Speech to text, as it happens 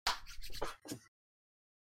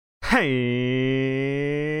Hey,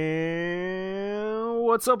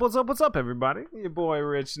 what's up, everybody? Your boy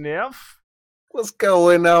Rich Neff. What's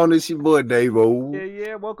going on? It's your boy Davo.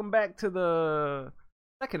 Yeah, welcome back to the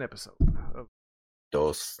second episode of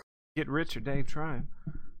Dos, Get Rich or Dave Trying.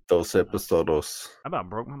 dos episodios. I about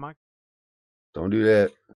broke my mic. Don't do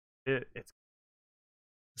that. It's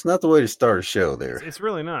It's not the way to start a show there. it's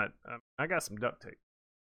really not. I got some duct tape.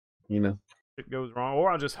 You know. If it goes wrong, or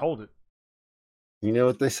I'll just hold it. You know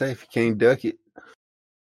what they say? If you can't duck it,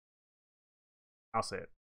 I'll say it.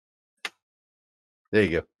 there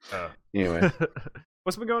you go. Anyway.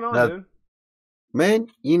 What's been going on, dude? Man,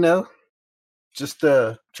 just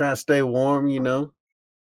trying to stay warm,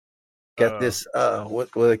 Got this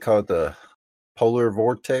what do they call it, the polar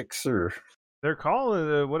vortex or they're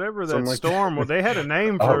calling whatever that like storm. Well, they had a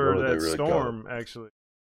name for that really storm, actually.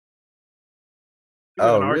 In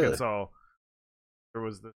Arkansas, really? There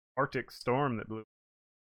was the Arctic storm that blew.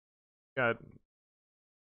 Got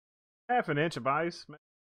half an inch of ice.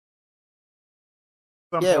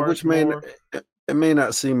 Which it may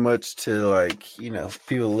not seem much to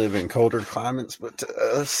people live in colder climates, but to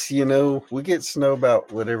us, we get snow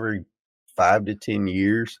about every 5 to 10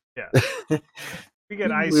 years. Yeah, we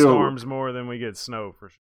get ice storms more than we get snow for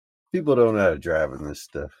sure. People don't know how to drive in this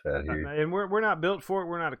stuff out here, and we're not built for it.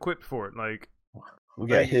 We're not equipped for it. Like we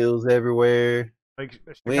got hills everywhere. Like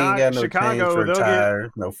we ain't got no Chicago, chains for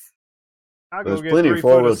tires. No, there's plenty of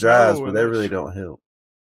 4-wheel drives, but they really don't help.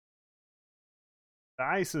 The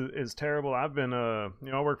ice is terrible. I've been, I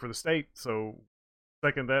work for the state, so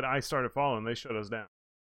second that ice started falling, they shut us down.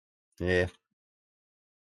 Yeah.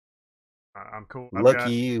 I'm cool.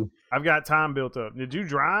 Lucky you. I've got time built up. Did you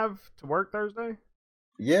drive to work Thursday?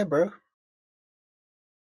 Yeah, bro.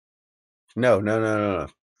 No.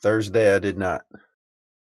 Thursday I did not.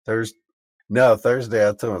 Thursday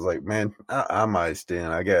I told him, I was like, man, I'm iced in.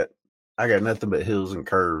 I got nothing but hills and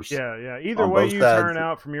curves. Yeah. Either way you turn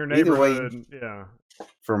out from your neighborhood, yeah.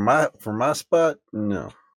 From my spot,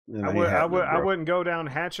 no. I wouldn't go down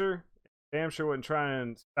Hatcher. Damn sure wouldn't try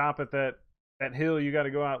and stop at that hill. You got to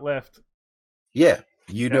go out left. Yeah,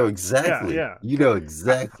 know exactly. Yeah. You know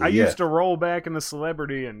exactly. I used to roll back in the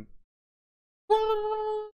Celebrity, and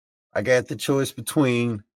I got the choice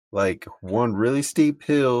between one really steep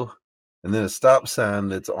hill and then a stop sign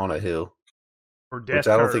that's on a hill. Which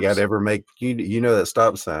I don't think I'd ever make. You know that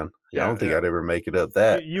stop sign. Yeah, I don't think I'd ever make it up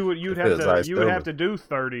that. You'd have to do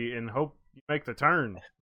 30 and hope you make the turn.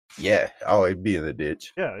 Yeah. Oh, it'd be in the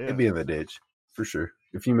ditch. Yeah. It'd be in the ditch for sure.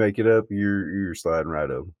 If you make it up, you're sliding right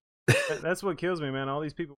over. That's what kills me, man. All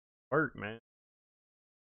these people work, man.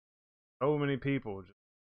 So many people.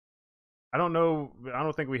 I don't know. I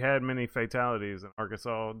don't think we had many fatalities in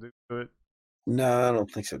Arkansas due to it. No, I don't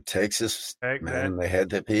think so. Texas, man, they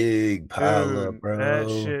had that big pile up, bro. That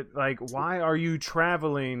shit, why are you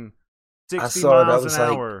traveling 60 miles an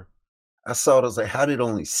hour? I saw it. I was like, how did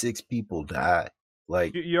only 6 people die?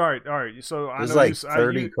 You're all right. So I know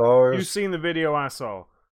 30 cars. You've seen the video I saw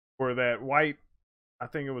where that white, I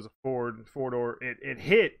think it was a Ford 4-door, it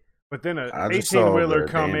hit, but then an 18-wheeler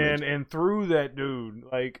come in and threw that dude.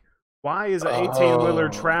 Why is an 18-wheeler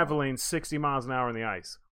traveling 60 miles an hour in the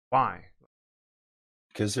ice? Why?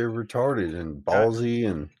 Because they're retarded and ballsy,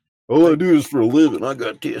 and all I do is for a living. I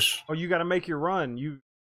got this. Oh, you got to make your run. You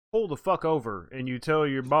pull the fuck over and you tell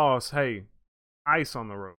your boss, "Hey, ice on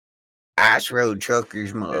the road." Ice road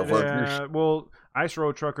truckers, motherfuckers. Yeah, well, ice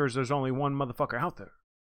road truckers. There's only one motherfucker out there.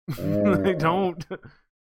 They don't.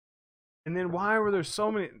 And then why were there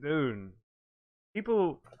so many, dude?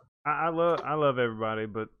 People, I love everybody,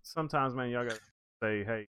 but sometimes, man, y'all got to say,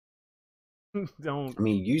 "Hey, don't." I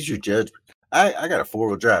mean, use your judgment. I got a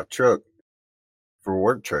 4-wheel drive truck for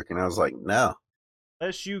work truck, and I was like, no.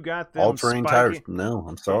 Unless you got them all-terrain tires, no,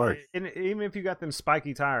 I'm sorry. And even if you got them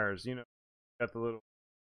spiky tires, got the little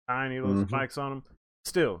tiny little spikes on them,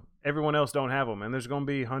 still, everyone else don't have them, and there's going to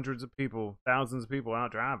be hundreds of people, thousands of people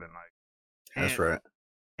out driving. That's right.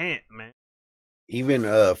 Can't, man.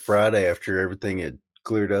 Even Friday, after everything had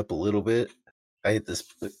cleared up a little bit, I hit this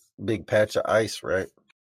big patch of ice, right?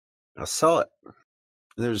 I saw it.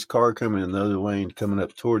 There's a car coming in the other lane coming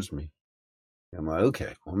up towards me. I'm like,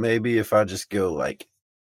 okay, well, maybe if I just go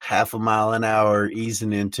half a mile an hour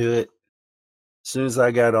easing into it, as soon as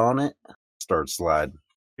I got on it, start sliding.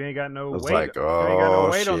 You ain't got no weight. I was like, oh, you ain't got no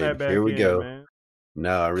weight shit, on that back here we go. Man.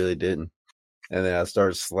 No, I really didn't. And then I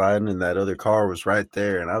started sliding, and that other car was right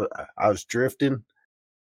there, and I was drifting.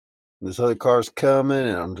 This other car's coming,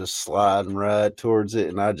 and I'm just sliding right towards it,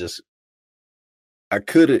 and I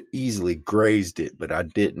could have easily grazed it, but I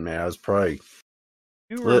didn't, man. I was probably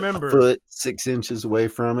a foot, 6 inches away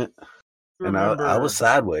from it. And I was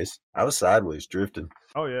sideways. I was sideways drifting.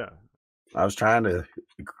 Oh yeah. I was trying to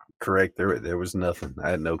correct there was nothing. I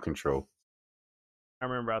had no control. I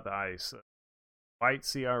remember about the ice. White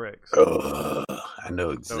CRX. I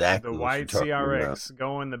know exactly the what white you're talking CRX about.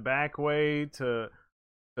 going the back way to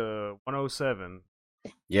 107.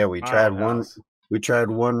 Yeah, we tried one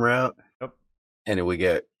route. Yep. And then we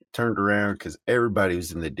got turned around because everybody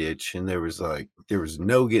was in the ditch, and there was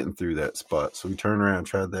no getting through that spot. So we turned around,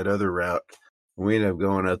 tried that other route. We ended up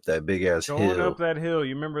going up that big ass hill. Going up that hill.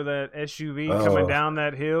 You remember that SUV coming down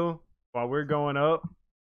that hill while we're going up?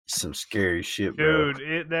 Some scary shit, bro.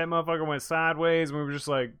 Dude, that motherfucker went sideways, and we were just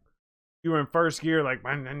like, you were in first gear, like,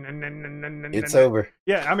 it's over.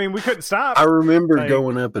 Yeah, I mean, we couldn't stop. I remember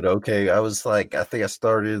going up it. Okay, I was like, I think I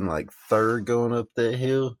started in like third going up that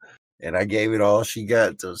hill, and I gave it all she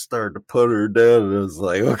got to start to put her down. And I was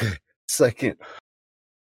like, okay, second,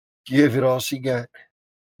 give it all she got.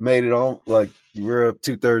 Made it all, like, we're up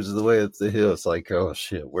 2/3 of the way up the hill. It's like, oh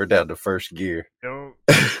shit, we're down to first gear. Yo.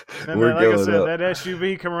 We're like going I said, up. that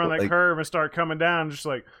SUV come around that curve and start coming down, just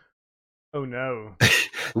like, oh no.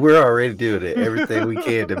 We're already doing it, everything we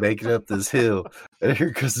can to make it up this hill. And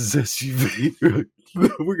here comes this SUV.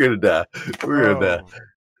 We're gonna die. We're gonna die.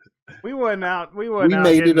 We wasn't out. We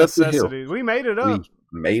made it up the hill. We made it up.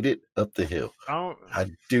 We made it up the hill.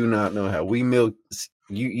 I do not know how. We milked.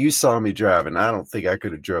 You saw me driving. I don't think I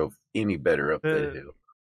could have drove any better up that hill.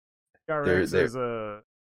 CRX is if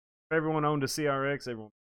everyone owned a CRX,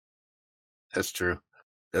 everyone. That's true.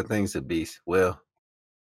 That thing's a beast. Well,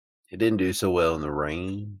 it didn't do so well in the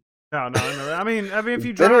rain. No. I mean, if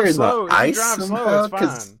you drive slow, it's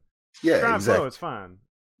fine. Yeah, drive slow, it's fine.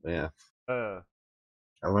 Yeah. I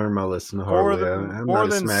learned my lesson the hard way. I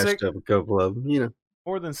might have smashed up a couple of them, you know.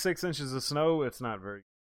 More than 6 inches of snow, it's not very.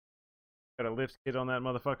 Got a lift kit on that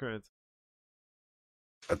motherfucker.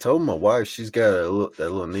 I told my wife she's got that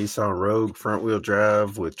little Nissan Rogue front wheel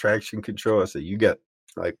drive with traction control. I said, you got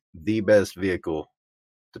like the best vehicle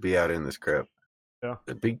to be out in this crap. Yeah.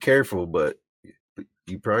 Be careful, but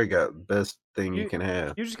you probably got the best thing you can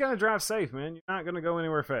have. You just gotta drive safe, man. You're not gonna go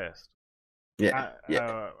anywhere fast. Yeah.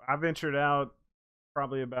 I ventured out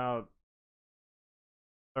probably about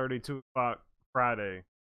 32 o'clock Friday.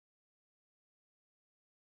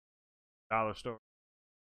 Dollar store.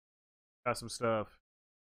 Got some stuff.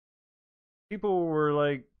 People were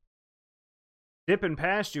like dipping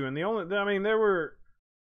past you, and there were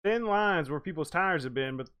thin lines where people's tires had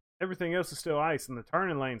been, but everything else is still ice, and the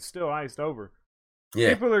turning lane's still iced over. Yeah.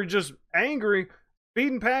 People are just angry,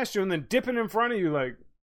 speeding past you, and then dipping in front of you, like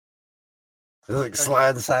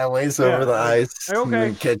sliding sideways over the ice, okay,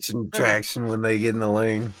 and catching traction when they get in the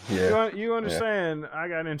lane. Yeah, you understand? I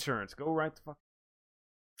got insurance. Go right the fuck.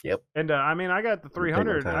 Yep. And I got the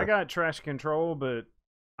 300. I got traction control, but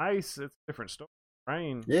ice, it's a different story.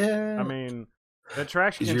 Rain. Yeah. I mean, the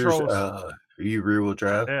traction control. Are you rear wheel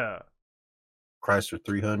drive? Yeah. Chrysler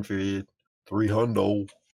 300. 300.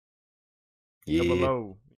 Yeah.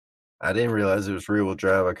 Below. I didn't realize it was rear wheel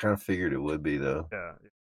drive. I kind of figured it would be though. Yeah.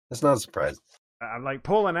 That's not surprising. I'm like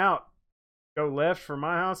pulling out, go left from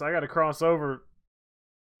my house. I got to cross over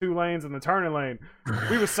 2 lanes in the turning lane.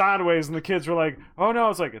 We were sideways, and the kids were like, "Oh no!" I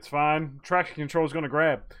was like, "It's fine. Traction control is going to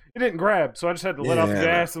grab." It didn't grab, so I just had to let off the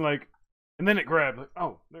gas and then it grabbed. Like,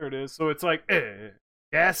 oh, there it is. So it's like,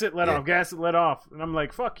 gas it, let off, gas it, let off, and I'm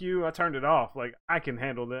like, "Fuck you!" I turned it off. Like I can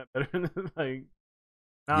handle that better than like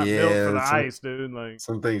not built for the ice, dude. Like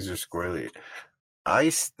some things are squirrely.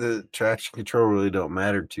 Ice, the traction control really don't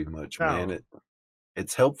matter too much, man.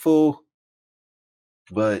 It's helpful,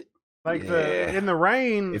 but like in the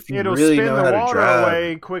rain, if you it'll really spin know the how to water drive,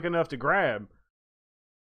 away quick enough to grab.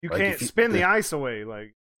 You can't spin the ice away,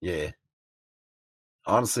 like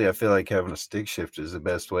honestly, I feel like having a stick shift is the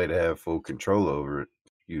best way to have full control over it.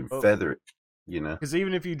 You feather it, you know. Because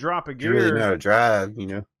even if you drop a gear, you really know how to drive, you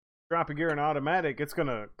know. Drop a gear in automatic, it's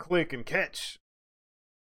gonna click and catch,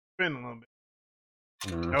 spin a little bit.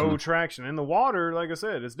 Mm-hmm. No traction in the water. Like I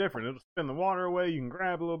said, it's different. It'll spin the water away. You can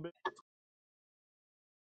grab a little bit.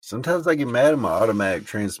 Sometimes I get mad at my automatic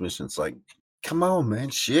transmission. It's like, come on, man,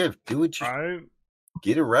 shift. Do what you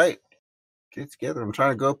get it right. Get it together. I'm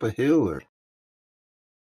trying to go up a hill.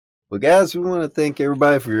 Well, guys, we want to thank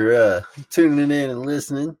everybody for tuning in and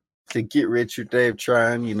listening to Get Rich or Dave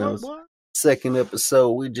Trying. You know, second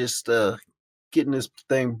episode. We just getting this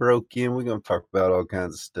thing broke in. We're gonna talk about all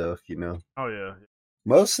kinds of stuff. You know. Oh yeah.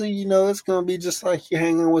 Mostly, you know, it's gonna be just like you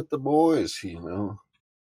hanging with the boys. You know.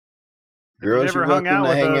 Girls are welcome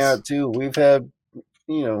to hang out too. We've had,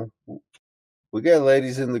 you know, we got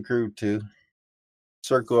ladies in the crew too.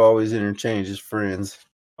 Circle always interchanges friends.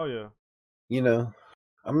 Oh yeah. You know,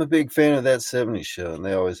 I'm a big fan of that '70s show, and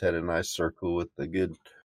they always had a nice circle with a good,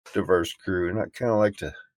 diverse crew. And I kind of like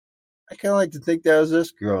to think that was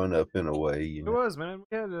us growing up in a way, you It know. was, man.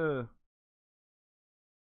 We had a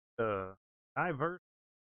diverse.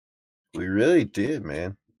 We really did,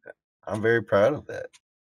 man. I'm very proud of that.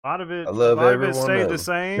 A lot of I it, love every one stayed of the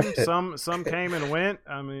them. same. Some came and went.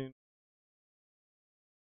 I mean,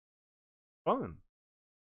 fun.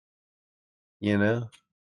 You know,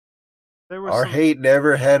 There were our some. hate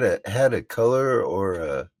never had a color or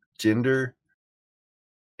a gender.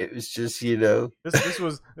 It was just, This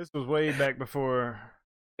was way back before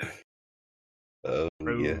oh yeah,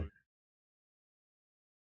 Rude. Yeah,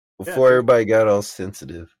 before dude. everybody got all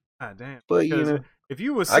sensitive. God damn. But Because if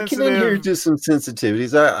you was I can adhere sensitive, to some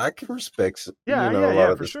sensitivities. I can respect, a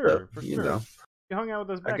lot of for the stuff. sure, You You hung out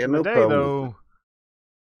with us I back got in the no day, problem with it. though.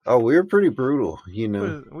 Oh, we were pretty brutal.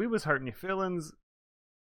 We was hurting your feelings.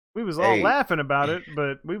 We was all Hey, laughing about it,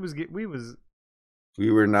 but we was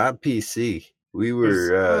we were not PC. We was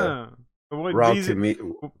were what raw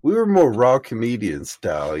BZ We were more raw comedian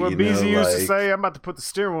style. what BZ used to say. I'm about to put the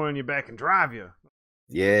steering wheel in your back and drive you.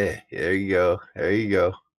 Yeah, there you go. There you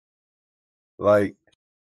go. Like,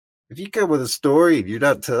 if you come with a story and you're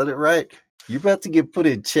not telling it right, you're about to get put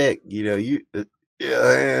in check. Yeah,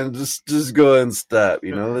 and just go ahead and stop.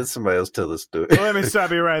 Let somebody else tell the story. Well, let me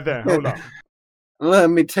stop you right there. Hold on.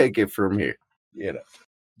 Let me take it from here. You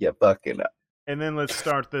fucking up. And then let's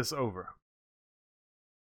start this over.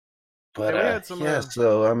 But we had some,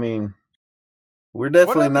 so I mean, we're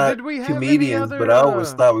definitely not comedians, but I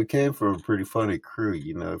always thought we came from a pretty funny crew.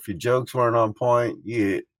 If your jokes weren't on point,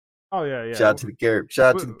 oh yeah, shot to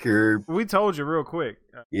the curb. We told you real quick.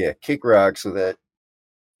 Yeah, kick rocks so that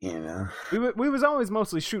we was always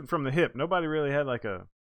mostly shooting from the hip. Nobody really had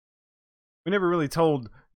we never really told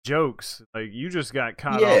jokes. Like, you just got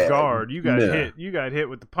caught off guard. You got hit. You got hit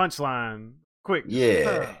with the punchline quick.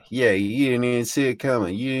 Yeah, yeah. You didn't even see it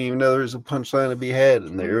coming. You didn't even know there was a punchline to be had,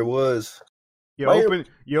 and there it was. You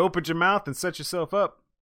opened your mouth and set yourself up.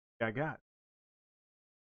 I got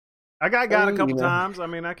a couple times. I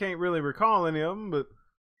mean, I can't really recall any of them, but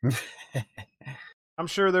I'm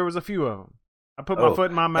sure there was a few of them. I put my foot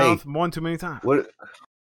in my mouth one too many times.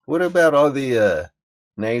 What about all the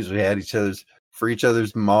names we had for each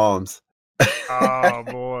other's moms? Oh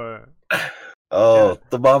boy. Oh,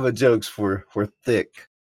 the mama jokes were thick.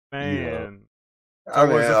 Man. I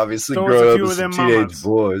mean, obviously growing up as some teenage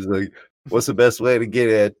boys, like, what's the best way to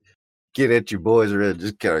get at your boys, or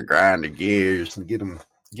just kind of grind their gears and get them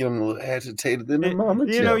a little agitated? Then the mama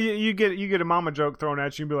joke. You get a mama joke thrown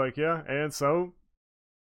at you and be like, yeah, and so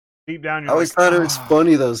deep down, I always thought it was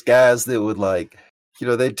funny, those guys that would, like,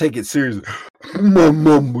 they'd take it seriously. My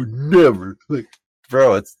mom would never. Like,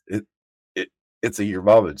 bro, it's a your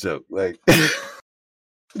mama joke. Like, what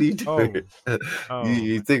are you doing?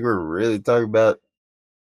 You think we're really talking about?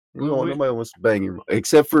 Nobody wants to bang your mom,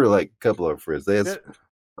 except for like a couple of friends. They had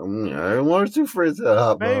one or two friends that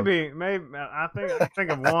hot maybe I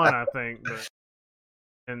think of one. I think, but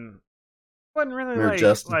and it wasn't really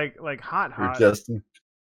like hot. Justin.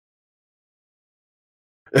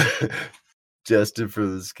 Justin for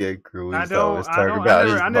the skate crew. I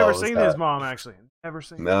never seen his mom, actually. Never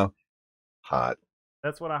seen. No. Hot.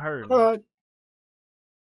 That's what I heard. Hot.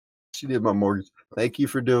 She did my mortgage. Thank you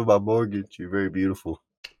for doing my mortgage. You're very beautiful.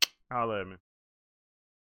 Holla at me.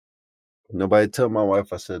 Nobody tell my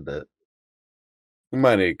wife I said that. You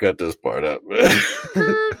might need to cut this part up.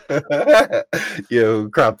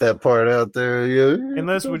 Crop that part out there.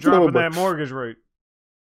 Unless we're dropping that mortgage rate.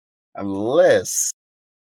 Unless.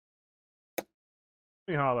 Let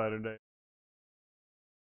me holla at her, Dave.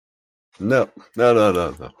 No.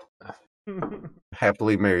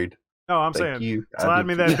 Happily married. No, I'm saying, slide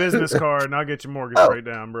me that business card and I'll get your mortgage rate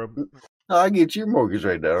down, bro. I'll get your mortgage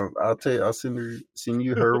rate down. I'll tell you, I'll send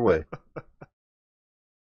you her way.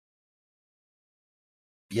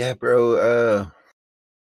 Yeah, bro.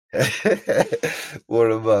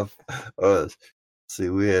 One of my see,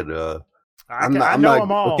 we had I know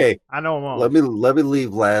them all. Okay, I know them all. Let me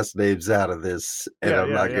leave last names out of this, and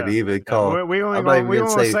I'm not gonna even call. We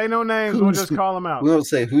won't say no names. We'll just call them out. We won't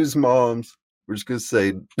say whose moms. We're just gonna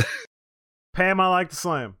say Pam. I like to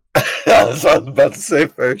slam. That's what I was about to say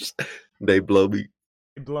first. They blow me.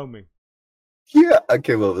 They blow me. Yeah, I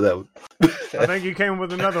came up with that one. I think you came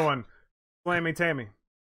with another one. Slammy Tammy.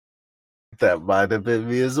 That might have been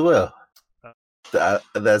me as well.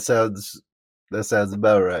 That sounds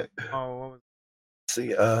about right. Oh, what was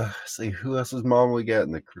see who else's mom we got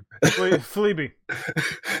in the crew? Fleeby.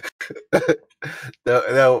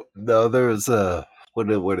 No, there was what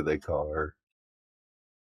do they call her?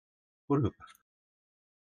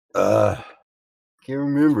 Can't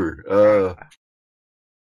remember.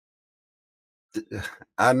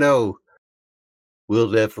 I know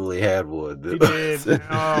Will definitely had one. He did.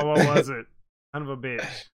 Oh, what was it? Son of a bitch.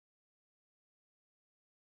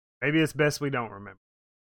 Maybe it's best we don't remember.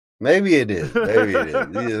 Maybe it is. Maybe it is.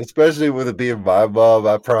 Yeah, especially with it being my mom,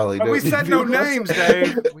 I probably But don't. we said no names,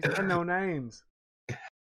 Dave. We said no names.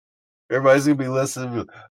 Everybody's gonna be listening.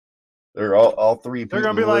 They're all three people. They're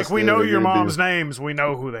gonna be like, "We know your mom's name. names. We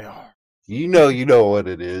know who they are." You know what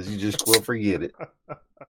it is. You just will forget it.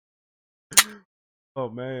 Oh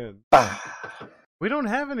man, we don't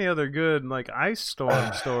have any other good like ice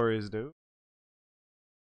storm stories, dude.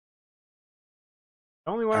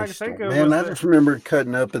 The only one I can think of. Man, I just remember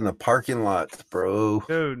cutting up in the parking lots, bro.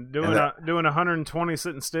 Dude, doing 120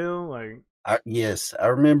 sitting still, like. Yes, I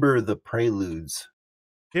remember the Preludes.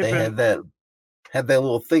 They had that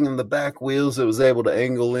little thing in the back wheels that was able to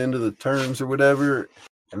angle into the turns or whatever,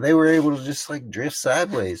 and they were able to just like drift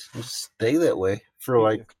sideways and just stay that way for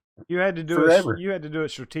like you had to do forever. You had to do it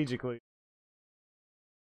strategically.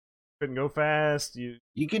 Couldn't go fast. You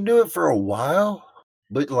could do it for a while,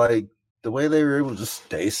 but like the way they were able to just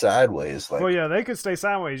stay sideways, like, well, yeah, they could stay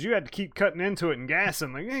sideways. You had to keep cutting into it and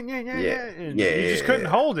gassing, like and you just couldn't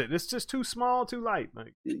hold it. It's just too small, too light.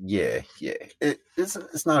 Like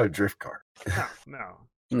it's not a drift car. No.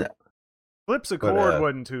 Flips a cord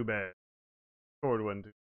wasn't too bad. Cord wasn't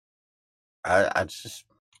too. I just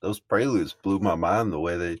those Preludes blew my mind the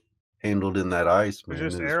way they handled in that ice, man. They're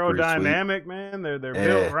just aerodynamic, man. They're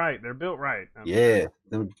built right. They're built right. Yeah,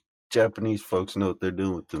 them Japanese folks know what they're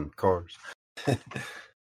doing with them cars. But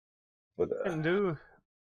do.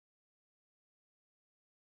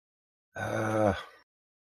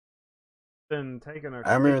 Been taking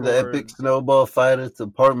I remember the epic snowball fight at the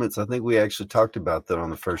apartments. I think we actually talked about that on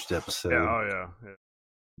the first episode. Yeah, yeah.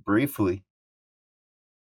 Briefly.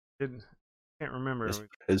 Can't remember.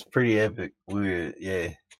 It's pretty epic. We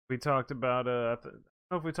talked about I don't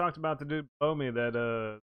know if we talked about the dude below me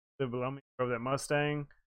that drove that Mustang.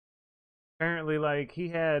 Apparently, like he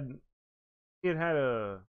had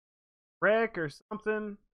a wreck or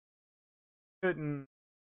something. He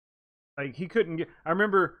couldn't get. I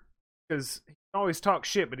remember because he always talks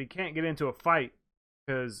shit, but he can't get into a fight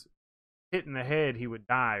because hitting the head he would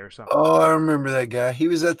die or something. Oh, I remember that guy. He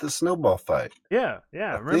was at the snowball fight. Yeah.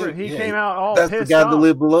 Remember he came out all pissed off. That's the guy that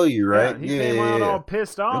lived below you, right? Yeah, he came out all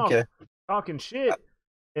pissed off, talking shit.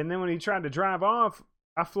 And then when he tried to drive off,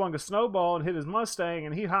 I flung a snowball and hit his Mustang,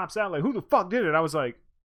 and he hops out like, "Who the fuck did it?" I was like,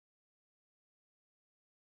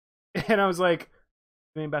 "You ain't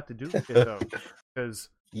about to do shit though, because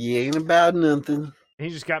you ain't about nothing." He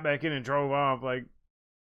just got back in and drove off like.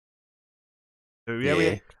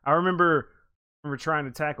 Dude, I remember trying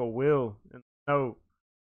to tackle Will in the snow.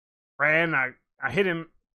 Ran, I hit him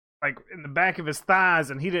like in the back of his thighs,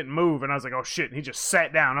 and he didn't move, and I was like, "Oh shit!" And he just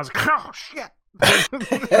sat down. I was like, "Oh shit!"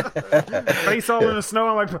 Face all in the snow.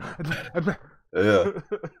 I'm like, yeah.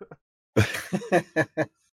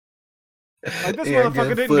 Like this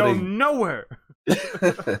motherfucker didn't go nowhere.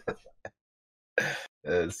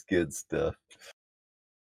 That's good stuff.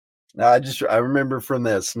 I remember from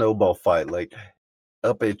that snowball fight, like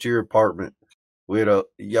up at your apartment,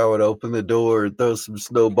 y'all would open the door and throw some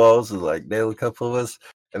snowballs and like nail a couple of us,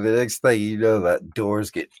 and the next thing you know, that doors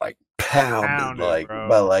get like pounded like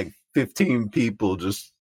by like 15 people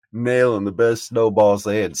just nailing the best snowballs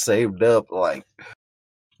they had saved up, like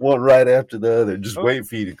one right after the other, just waiting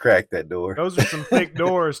for you to crack that door. Those are some thick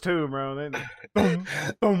doors too, bro. Boom,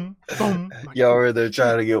 boom, boom. Y'all were there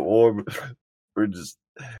trying to get warm. We're just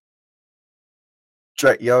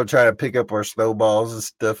y'all trying to pick up our snowballs and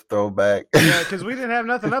stuff, throw back. Yeah, because we didn't have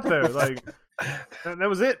nothing up there. Like that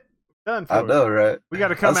was it. Done for I know, right? We got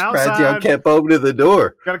to come outside. Y'all kept opening the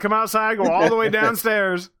door. Got to come outside, go all the way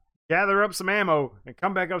downstairs, gather up some ammo, and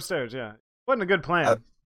come back upstairs. Yeah, wasn't a good plan.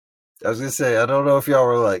 I was gonna say, I don't know if y'all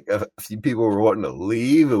were like, a few people were wanting to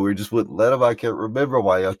leave, and we just wouldn't let them. I can't remember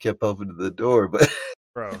why y'all kept opening the door, but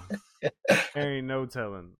bro, there ain't no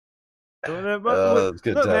telling. Look,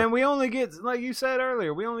 man, we only get, like you said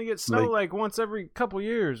earlier, we only get snow like once every couple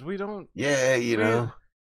years. We don't. Yeah, know.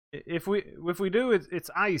 If we do,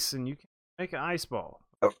 it's ice, and you can make an ice ball.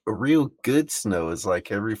 A real good snow is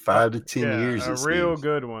like every 5 to 10 years. A real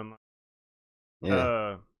good one.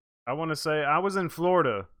 Yeah. I want to say I was in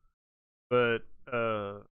Florida, but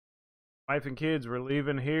wife and kids were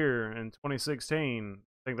leaving here in 2016.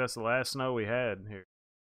 I think that's the last snow we had here.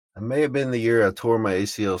 It may have been the year I tore my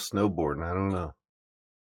ACL snowboarding. I don't know.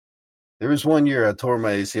 There was one year I tore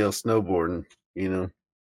my ACL snowboarding,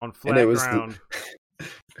 on flat ground.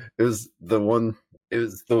 It was the one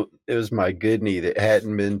it was my good knee that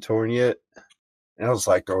hadn't been torn yet, and I was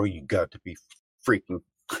like, "Oh, you got to be freaking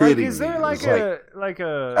kidding Like, is me!" there It was like I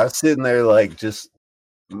a was sitting there like just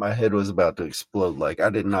my head was about to explode. Like I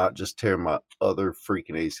did not just tear my other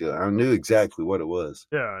freaking ACL. I knew exactly what it was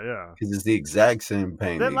yeah. because it's the exact same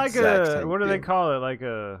pain. Is that the like exact a same what do they feeling. call it? Like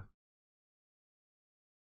a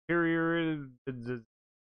superior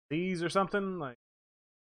disease or something? Like,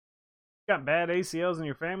 you got bad ACLs in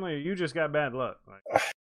your family, or you just got bad luck? Like,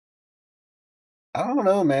 I don't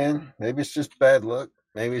know, man. Maybe it's just bad luck.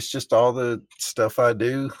 Maybe it's just all the stuff I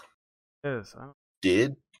yes,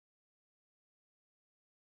 did.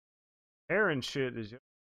 hair and shit is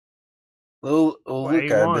Well, well, look, I'd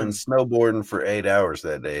been A1. snowboarding for 8 hours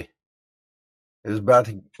that day. It was about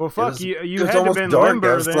to. Well, It fuck was. you. It You was had to almost been dark. I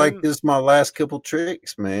limber was like, then. "This is my last couple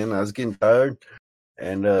tricks, man." I was getting tired,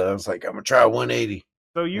 and I was like, "I'm gonna try 180."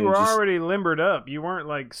 So you And were just, already limbered up. You weren't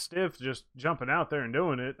like stiff, just jumping out there and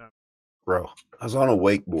doing it. bro, I was on a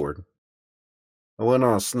wakeboard. I went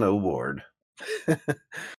on a snowboard.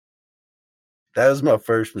 That was my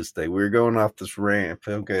first mistake. We were going off this ramp.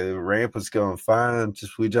 Okay, the ramp was going fine.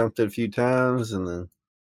 Just we jumped it a few times, and then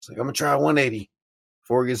it's like, I'm gonna try 180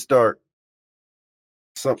 before it gets dark.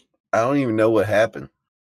 So I don't even know what happened.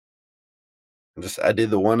 I did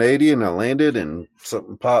the 180 and I landed, and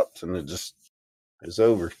something popped, and it was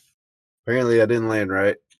over. Apparently, I didn't land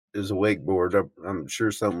right. It was a wakeboard. I'm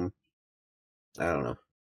sure something. I don't know.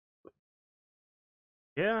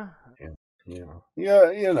 Yeah. Yeah.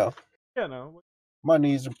 Yeah, no. My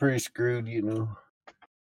knees are pretty screwed.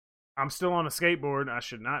 I'm still on a skateboard. I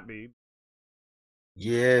should not be.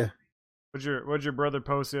 Yeah. What'd your brother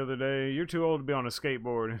post the other day? You're too old to be on a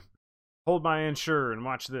skateboard. Hold my insure and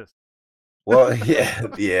watch this. Well, yeah.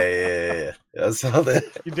 I saw that.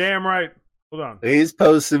 You damn right. Hold on. He's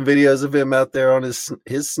posting videos of him out there on his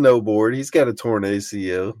snowboard. He's got a torn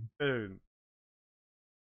ACL. Dude.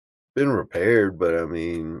 Been repaired, but I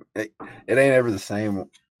mean, it ain't ever the same.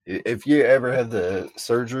 If you ever had the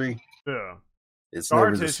surgery, Yeah. it's Scar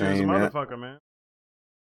never the tissue is a same. motherfucker, man.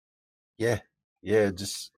 Yeah,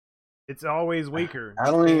 just It's always weaker.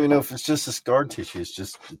 I don't even know if it's just a scar tissue.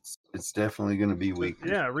 It's definitely going to be weaker.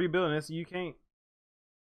 Yeah, rebuilding it. You can't.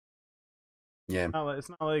 Yeah. It's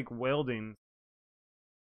not like welding.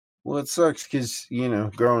 Well, it sucks because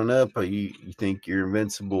growing up, you think you're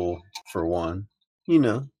invincible for one.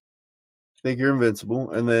 Think you're invincible,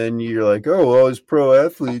 and then you're like, oh, all these pro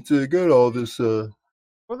athletes, they got all this Well,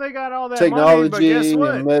 they got all that technology money, but guess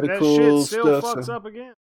what? and medical that shit still stuff. fucks So up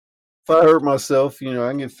again. if I hurt myself, I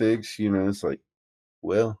can get fixed. It's like,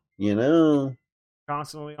 well,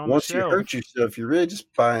 Constantly on once the you shelf. hurt yourself, you're really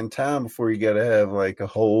just buying time before you got to have like a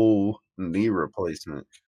whole knee replacement.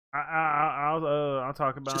 I'll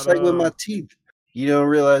talk about Just like with my teeth. You don't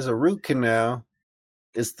realize a root canal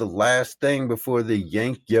is the last thing before they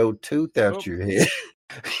yank your tooth out your head.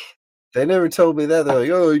 They never told me that. They're like,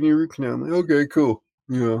 oh, you need a root canal. I'm like, okay, cool.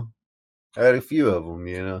 I had a few of them,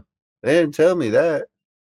 They didn't tell me that.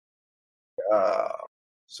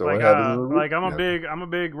 So what happened? I'm a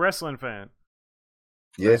big wrestling fan.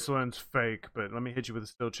 Yeah. Wrestling's fake, but let me hit you with a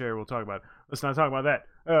steel chair. We'll talk about it. Let's not talk about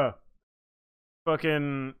that.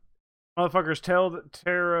 Fucking motherfuckers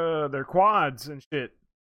tear their quads and shit.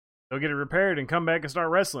 They'll get it repaired and come back and start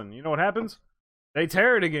wrestling. You know what happens? They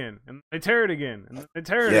tear it again, and they tear it again, and they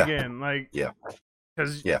tear it again.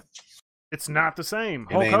 Because it's not the same.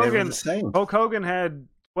 Hulk Hogan had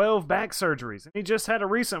 12 back surgeries, and he just had a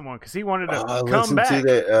recent one because he wanted to come back.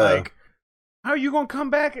 Like, how are you gonna come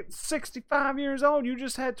back at 65 years old? You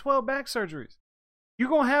just had 12 back surgeries. You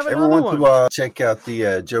gonna have another one. Every once in a while, check out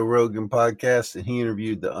the Joe Rogan podcast, and he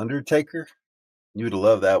interviewed the Undertaker. You would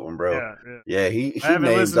love that one, bro. Yeah. He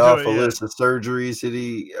named off a list of surgeries that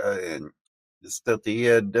he and the stuff that he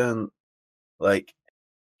had done. Like,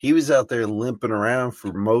 he was out there limping around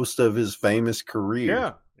for most of his famous career.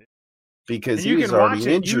 Yeah. Because he was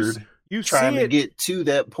already injured, trying to get to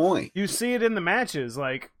that point. You see it in the matches.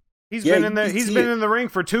 Like, he's been in the ring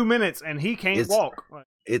for 2 minutes, and he can't walk.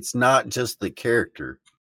 It's not just the character.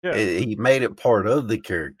 Yeah. He made it part of the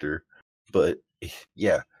character. But,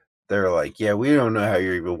 yeah. They're like, yeah, we don't know how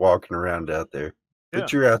you're even walking around out there.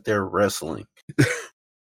 But you're out there wrestling.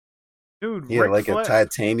 Dude, yeah, like a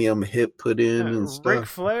titanium hip put in and stuff. Ric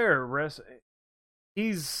Flair,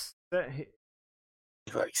 he's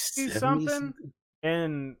something.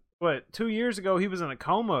 And 2 years ago, he was in a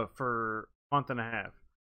coma for a month and a half.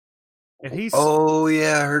 And oh,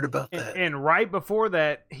 yeah, I heard about that. And right before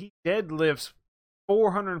that, he deadlifts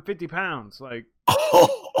 450 pounds. Like,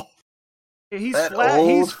 he's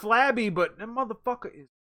flabby, but that motherfucker is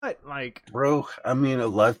what? Like, bro. I mean, a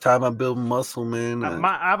lifetime of building muscle, man.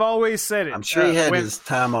 I've always said it. I'm sure he had his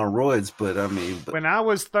time on roids, but I mean, when I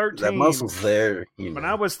was 13, that muscle's there. When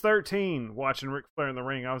I was 13, watching Ric Flair in the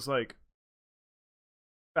ring, I was like,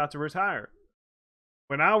 about to retire.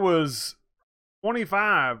 When I was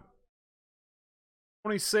 25,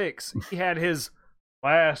 26, he had his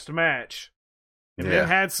last match, and then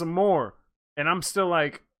had some more, and I'm still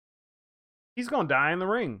like, he's gonna die in the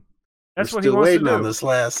ring. That's what he wants to do. On this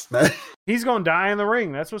last match. He's gonna die in the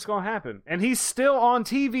ring. That's what's gonna happen, and he's still on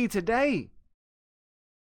TV today.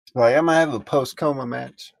 Like, I'm gonna have a post-coma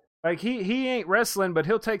match. Like, he ain't wrestling, but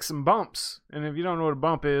he'll take some bumps. And if you don't know what a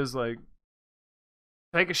bump is, like,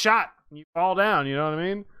 take a shot and you fall down. You know what I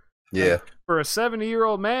mean? Yeah. Like, for a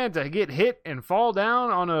 70-year-old man to get hit and fall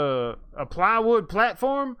down on a plywood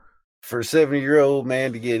platform. For a 70-year-old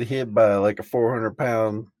man to get hit by like a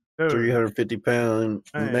 400-pound, 350-pound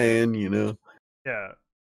man, you know? Yeah.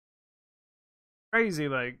 Crazy.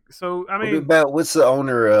 Like, so, I mean. What's the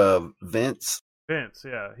owner of Vince? Vince,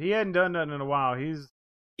 yeah. He hadn't done nothing in a while.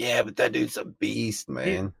 Yeah, but that dude's a beast,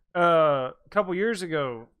 man. A couple years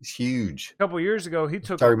ago. He's huge. A couple years ago, he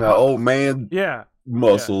took talking about old man. Yeah.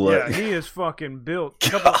 Muscle. Yeah, he is fucking built.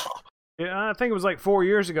 I think it was like 4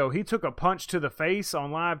 years ago. He took a punch to the face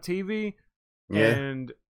on live TV,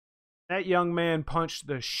 and that young man punched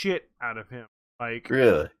the shit out of him. Like,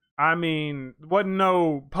 really? I mean, wasn't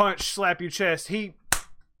no punch, slap your chest.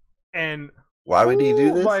 And why would he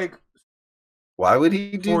do this? Like, why would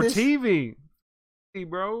he do this? For TV,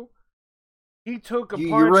 bro. He took a punch.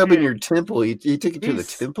 You're rubbing your temple. He took it to the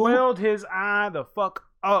temple? He swelled his eye the fuck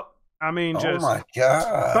up. I mean, just. Oh my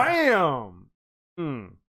God. Bam!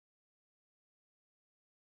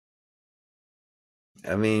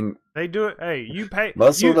 I mean, they do it. Hey, you pay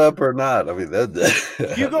muscled up or not? I mean,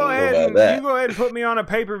 you go ahead and put me on a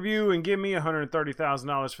pay-per-view and give me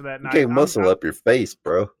 $130,000 for that night. You can't muscle up your face,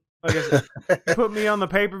 bro. Like I said, put me on the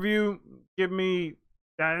pay-per-view. Give me.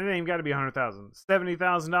 It ain't got to be $100,000.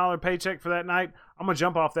 $70,000 paycheck for that night. I'm gonna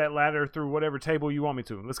jump off that ladder through whatever table you want me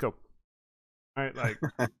to. Let's go. All right, like,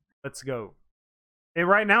 let's go. And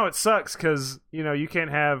right now it sucks because you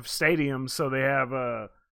can't have stadiums, so they have a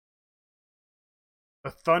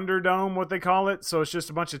Thunderdome, what they call it. So it's just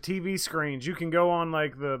a bunch of TV screens. You can go on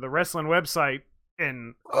like the wrestling website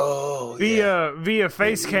and via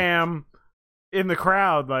face cam in the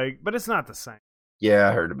crowd, like, but it's not the same. Yeah,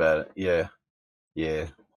 I heard about it. Yeah.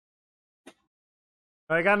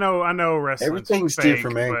 Like, I know wrestling. Everything's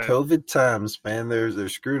different, man. COVID times, man. They're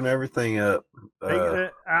screwing everything up.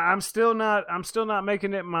 I'm still not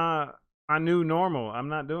making it my new normal. I'm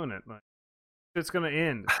not doing it. Like, it's gonna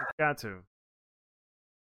end. It's got to.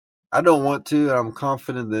 I don't want to. I'm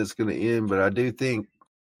confident that it's going to end, but I do think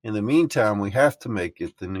in the meantime we have to make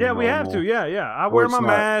it the new normal. We have to. Yeah. I wear my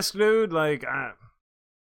mask, dude. Like, I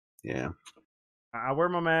wear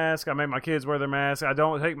my mask. I make my kids wear their mask. I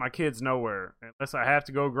don't take my kids nowhere unless I have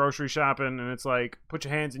to go grocery shopping, and it's like, put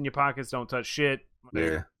your hands in your pockets, don't touch shit.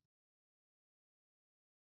 Yeah.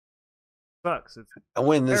 Sucks. I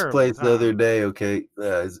went in this place the other day. Okay,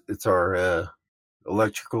 it's our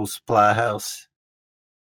electrical supply house.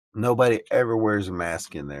 Nobody ever wears a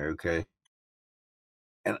mask in there, okay?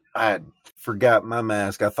 And I forgot my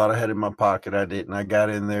mask. I thought I had it in my pocket. I didn't. I got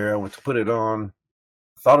in there. I went to put it on.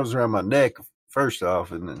 I thought it was around my neck first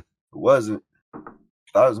off, and then it wasn't. I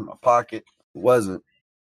thought it was in my pocket. It wasn't. I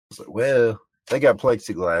was like, well, they got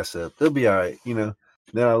plexiglass up. They'll be all right, Then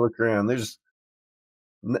I look around. There's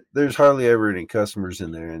hardly ever any customers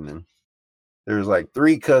in there. And then there's like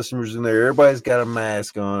 3 customers in there. Everybody's got a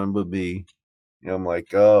mask on but me. I'm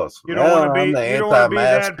like, oh, so you don't want to be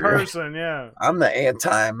that person, yeah. I'm the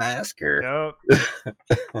anti-masker.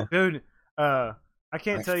 Yep. Dude, I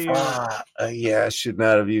can't tell you. I should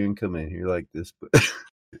not have even come in here like this,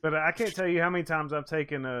 but I can't tell you how many times I've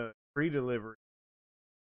taken a free delivery.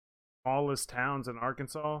 Smallest towns in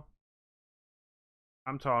Arkansas.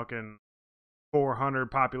 I'm talking 400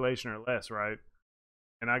 population or less, right?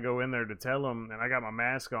 And I go in there to tell them, and I got my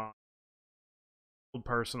mask on. Old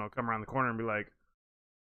person will come around the corner and be like,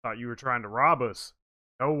 thought you were trying to rob us.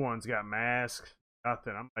 No one's got masks,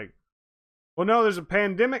 nothing. I'm like, well, no, there's a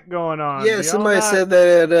pandemic going on. Yeah, somebody said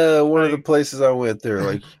that at one of the places I went there.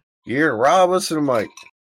 Like, you're gonna rob us? And I'm like,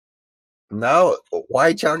 no,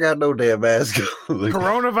 why y'all got no damn mask? Like,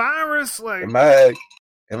 coronavirus? Like,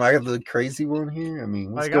 am I the crazy one here? I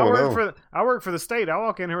mean, what's like, going on? I work for the state. I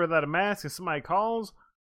walk in here without a mask and somebody calls,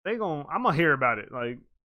 I'm gonna hear about it. Like,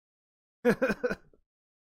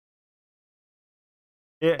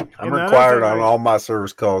 yeah, I'm required on all my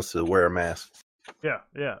service calls to wear a mask. Yeah.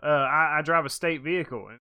 I drive a state vehicle,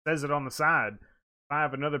 and it says it on the side. I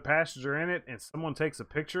have another passenger in it and someone takes a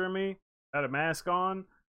picture of me without a mask on,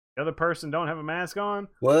 the other person don't have a mask on.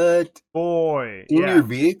 What? Boy, In your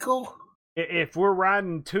vehicle? If we're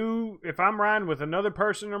riding if I'm riding with another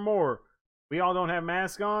person or more, we all don't have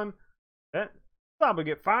masks on. That probably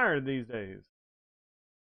get fired these days.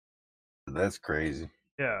 That's crazy.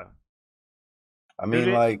 Yeah. I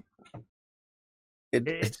mean, it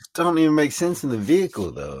just don't even make sense in the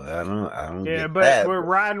vehicle, though. I don't. Yeah, get but that. we're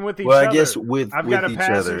riding with each well, other. I guess I've with got a each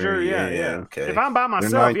passenger. other. Yeah. Okay. If I'm by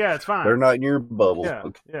myself, it's fine. They're not in your bubble. Yeah,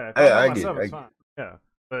 okay. yeah. If I'm by myself, get it's fine. Yeah,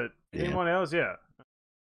 but anyone else, yeah.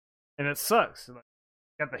 And it sucks. Like,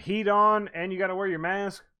 you got the heat on, and you got to wear your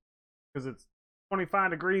mask because it's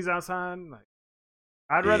 25 degrees outside. Like,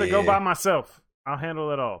 I'd rather go by myself. I'll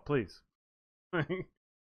handle it all, please.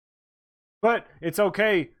 But it's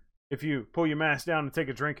okay if you pull your mask down and take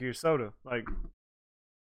a drink of your soda. Like,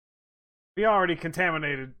 we already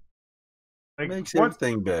contaminated. Like, makes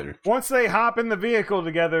everything better. Once they hop in the vehicle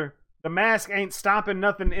together, the mask ain't stopping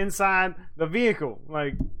nothing inside the vehicle.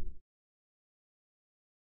 Like,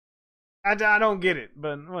 I don't get it,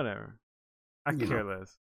 but whatever. I can care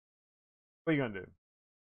less. What are you gonna do?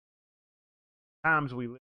 Times we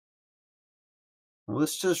live.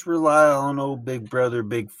 Let's just rely on old Big Brother,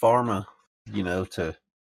 Big Pharma,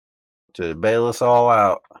 to bail us all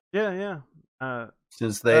out. Yeah.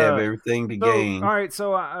 Since they have everything to gain. All right,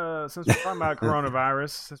 so since we're talking about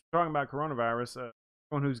coronavirus,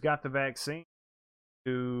 someone who's got the vaccine,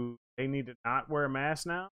 do they need to not wear a mask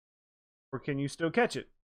now, or can you still catch it?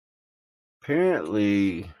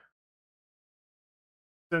 Apparently,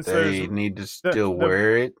 since they need to still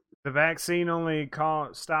wear it. The vaccine only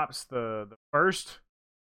stops the first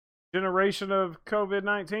generation of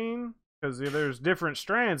COVID-19 because there's different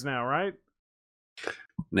strands now, right?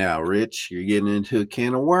 Now, Rich, you're getting into a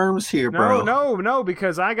can of worms here, bro. No,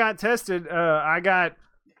 because I got tested. I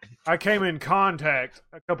came in contact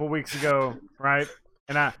a couple weeks ago, right?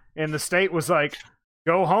 And the state was like,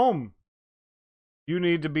 "Go home. You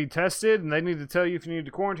need to be tested, and they need to tell you if you need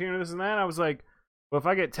to quarantine or this and that." I was like, well, if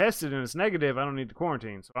I get tested and it's negative, I don't need to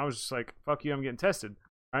quarantine. So I was just like, fuck you, I'm getting tested,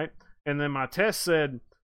 right? And then my test said,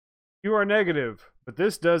 you are negative, but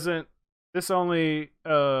this only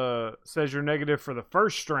says you're negative for the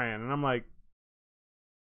first strand. And I'm like,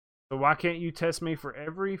 so why can't you test me for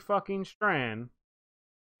every fucking strand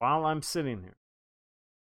while I'm sitting here?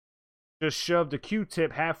 Just shoved a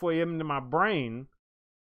Q-tip halfway into my brain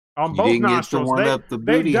on both nostrils.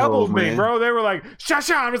 They doubled me, bro. They were like,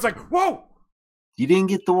 sha-sha. I was like, whoa. You didn't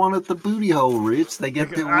get the one at the booty hole, Rich. They got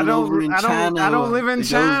that one over in China. I don't live in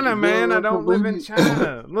China, man. I don't live in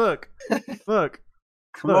China. Look.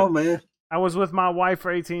 Come on, man. I was with my wife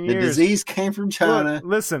for 18 years. The disease came from China. Look,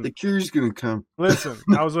 listen. The cure's going to come. Listen,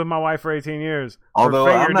 I was with my wife for 18 years. Although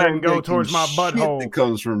her finger didn't go towards my butthole. That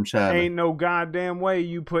comes from China. Ain't no goddamn way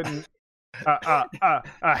you putting a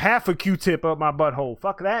half a Q-tip up my butthole.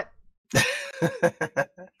 Fuck that.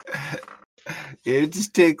 It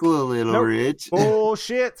just tickle a little, nope. Rich.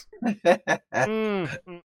 Bullshit.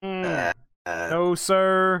 No,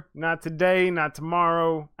 sir. Not today. Not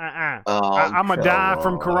tomorrow. I'm gonna die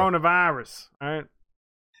from coronavirus. All right.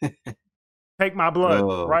 Take my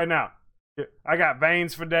blood right now. I got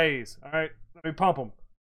veins for days. All right. Let me pump them.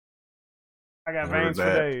 I got veins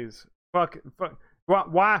for days. Fuck.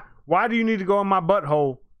 Why do you need to go in my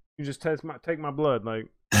butthole? You just take my blood. Like,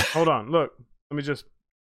 hold on. Look. Let me just.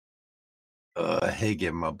 I hate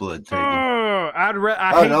getting my blood taken. I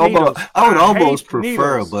would almost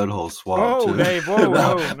prefer a butthole swab. Oh, too. Dave! Whoa,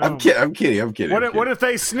 no. I'm kidding. What if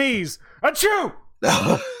they sneeze? Achoo!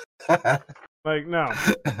 Like, no.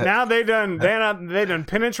 Now they done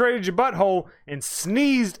penetrated your butthole and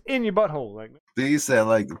sneezed in your butthole. Like, you sound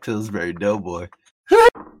like the Pillsbury Doughboy.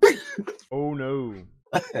 Oh no,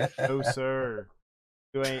 no sir.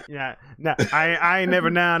 You ain't. Nah. I ain't never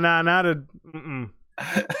not a.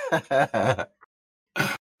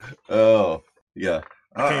 Oh yeah,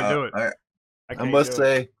 I can't do it. I must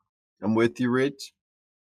say, I'm with you, Rich.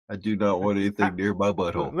 I do not want anything near my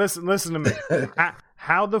butthole. Listen to me.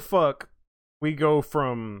 How the fuck we go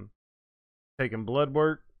from taking blood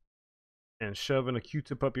work and shoving a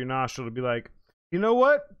Q-tip up your nostril to be like, you know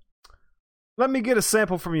what? Let me get a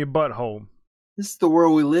sample from your butthole. This is the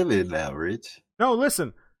world we live in now, Rich. No,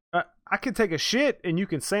 listen. I can take a shit and you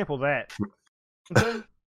can sample that. Okay?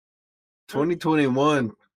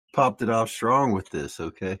 2021 popped it off strong with this,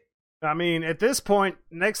 okay? I mean, at this point,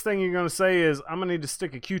 next thing you're going to say is, I'm going to need to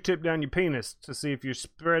stick a Q-tip down your penis to see if you're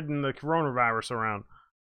spreading the coronavirus around.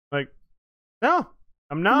 Like, no,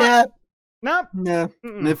 I'm not. No.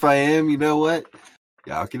 And if I am, you know what?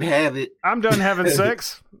 Y'all can have it. I'm done having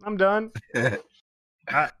sex. I'm done.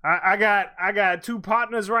 I got 2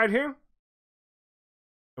 partners right here,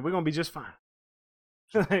 and we're gonna be just fine.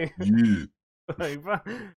 like, Yeah. like,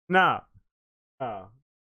 nah, yeah,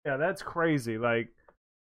 that's crazy. Like,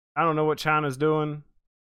 I don't know what China's doing.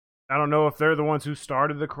 I don't know if they're the ones who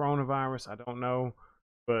started the coronavirus. I don't know,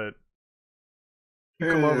 but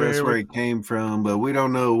you come over That's here where with, it came from, but we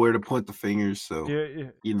don't know where to point the fingers. So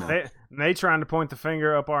you know, they trying to point the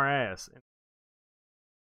finger up our ass.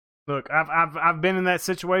 Look, I've been in that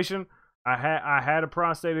situation. I had a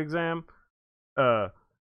prostate exam.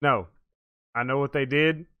 No, I know what they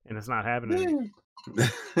did, and it's not happening.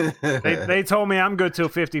 They told me I'm good till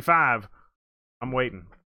 55. I'm waiting.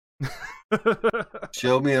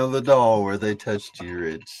 Show me on the doll where they touched you,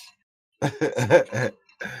 Rich.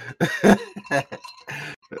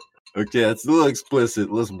 Okay, it's a little explicit.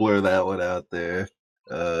 Let's blur that one out there.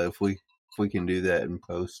 If we can do that in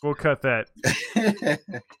post. We'll cut that.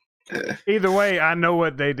 Either way, I know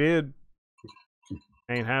what they did.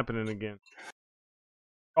 Ain't happening again.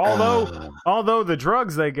 Although the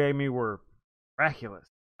drugs they gave me were miraculous.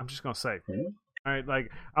 I'm just gonna say. All right, like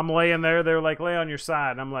I'm laying there, they're like, lay on your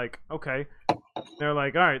side. And I'm like, okay. They're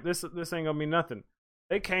like, all right, this ain't gonna be nothing.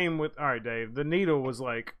 They came with, all right, Dave. The needle was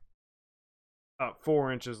like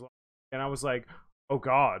 4 inches long, and I was like, oh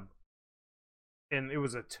god. And it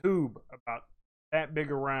was a tube about that big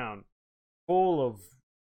around, full of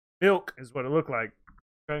milk, is what it looked like.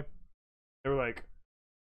 Okay, they were like,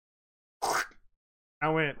 I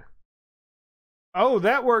went, oh,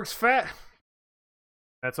 that works fat.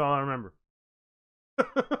 That's all I remember.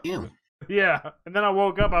 Damn. Yeah, and then I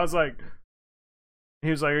woke up. I was like, he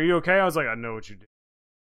was like, "Are you okay?" I was like, "I know what you did,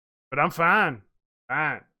 but I'm fine,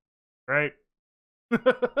 great."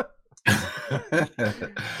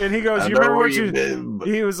 And he goes, "You remember what you?"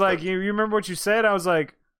 He was like, "You remember what you said?" I was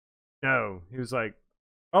like, "No." He was like,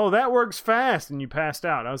 "Oh, that works fast," and you passed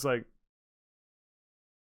out. I was like,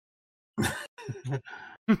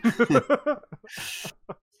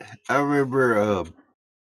 I remember.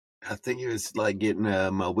 I think it was like getting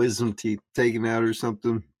my wisdom teeth taken out or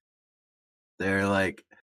something. They're like,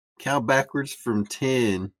 count backwards from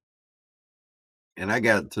 10, and I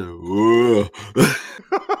got to.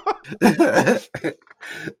 I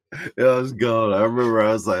was gone. I remember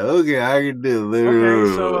I was like, okay, I can do it.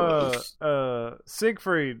 Okay, so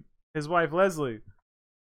Siegfried, his wife Leslie,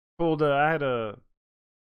 pulled. I had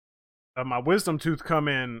my wisdom tooth come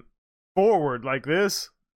in forward like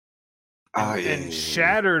this. And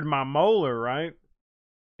shattered my molar, right?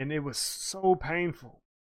 And it was so painful.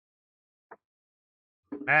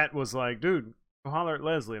 Matt was like, dude, go holler at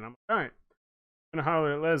Leslie. And I'm like, all right, I'm going to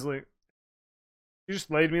holler at Leslie. She just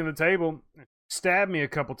laid me on the table, stabbed me a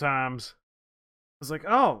couple times. I was like,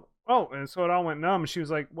 oh. And so it all went numb. She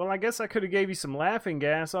was like, well, I guess I could have gave you some laughing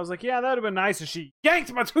gas. I was like, yeah, that would have been nice. And she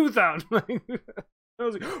yanked my tooth out. I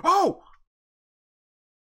was like, oh,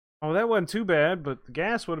 that wasn't too bad, but the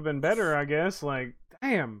gas would have been better, I guess. Like,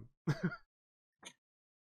 damn.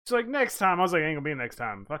 She's like, next time. I was like, ain't gonna be next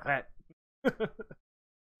time. Fuck that.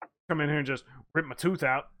 Come in here and just rip my tooth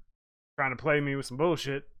out, trying to play me with some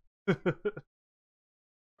bullshit.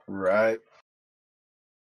 Right.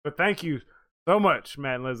 But thank you so much,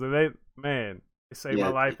 Matt and Leslie. They saved my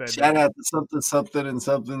life that shout day. Out to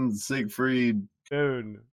something Siegfried.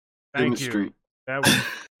 Dude, thank you. Street. That was,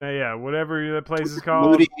 yeah, whatever that place is called.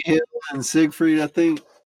 Moody Hill and Siegfried, I think.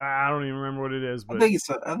 I don't even remember what it is, but I think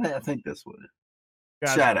that's what it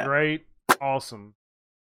is. Shout out. Great. Awesome.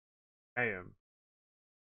 Damn.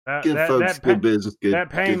 Good business. That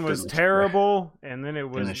pain was terrible, and then it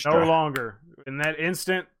was no longer. In that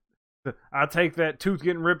instant, I take that tooth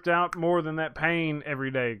getting ripped out more than that pain every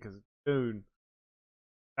day. Because, dude,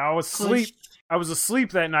 I was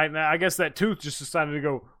asleep that night, and I guess that tooth just decided to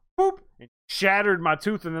go boop and shattered my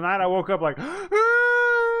tooth. In the night, I woke up like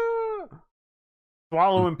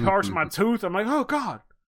swallowing parts of my tooth. I'm like, oh god.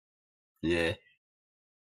 Yeah.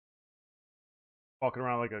 Walking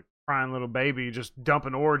around like a crying little baby, just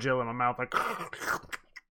dumping Orajel in my mouth, like.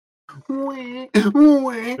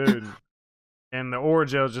 Dude. And the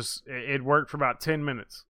Orajel just, it worked for about 10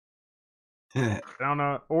 minutes. I don't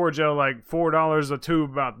know, Orajel like $4 a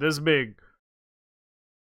tube, about this big.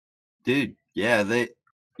 Dude, yeah,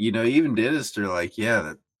 even dentists are like,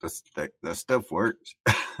 yeah, that stuff works.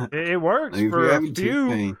 It works for a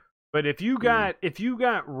few, but if you got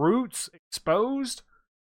roots exposed,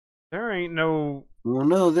 there ain't no. Well,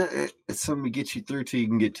 no, it's something to get you through till you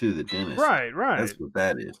can get to the dentist. Right. That's what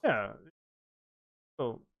that is. Yeah.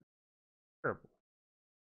 So terrible.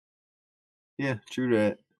 Yeah, true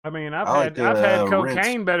that. I mean, I've had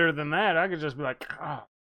cocaine better than that. I could just be like, oh.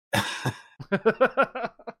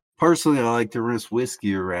 Personally, I like to rinse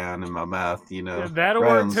whiskey around in my mouth, That'll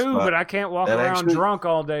right on work the too, spot. but I can't walk That around actually- drunk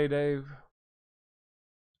all day, Dave.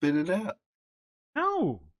 Spit it out.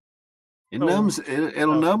 No. It So- numbs.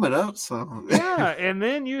 It'll numb it up some. Yeah, and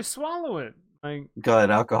then you swallow it. Like, Call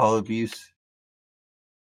it alcohol abuse.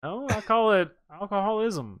 no, I call it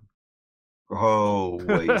alcoholism. Oh,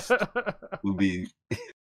 waste would be.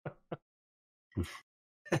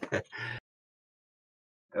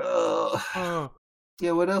 Oh,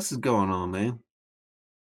 Yeah. What else is going on, man?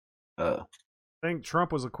 I think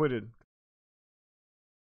Trump was acquitted.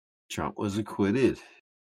 Trump was acquitted.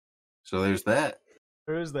 So there's that.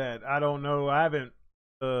 There is that. I don't know. I haven't.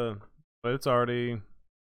 But it's already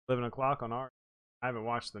 11:00 on our. I haven't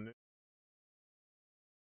watched the news.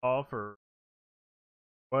 Off or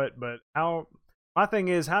what? But how? My thing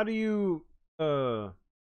is, how do you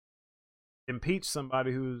impeach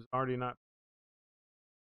somebody who's already not?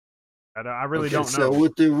 I really don't know. So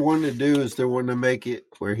what they want to do is they want to make it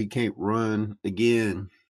where he can't run again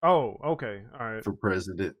Oh, okay, all right. for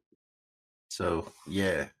president. So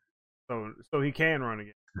yeah. So he can run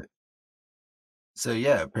again. So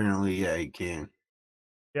yeah, apparently he can.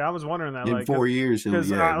 Yeah, I was wondering that. In Like, 4 years, he'll, 'cause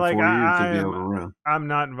in I- like, 4 years I he'll be am- able to run. I'm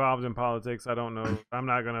not involved in politics. I don't know. I'm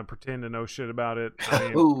not gonna pretend to know shit about it. I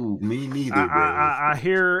mean, Oh, me neither, bro. I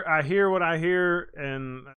hear what I hear,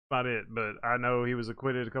 and that's about it. But I know he was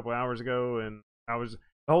acquitted a couple hours ago, and I was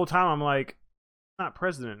the whole time I'm like, not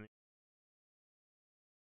president.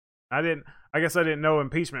 I guess I didn't know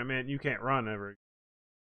impeachment meant you can't run ever.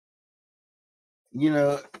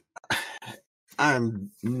 I'm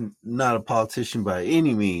not a politician by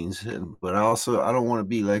any means, but I don't want to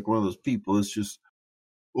be like one of those people. It's just,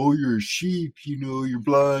 oh, you're a sheep, you're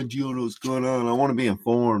blind, you don't know what's going on. I want to be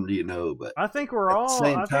informed, But I think we're At the all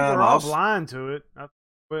same I think time, we're all also- blind to it.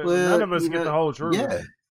 But Well, none of us get the whole truth. yeah,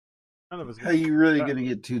 None of us. how you really Uh, gonna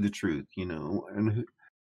get to the truth, And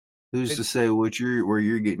who's to say where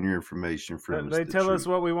you're getting your information from? They is the tell us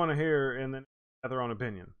truth. what we want to hear, and then have their own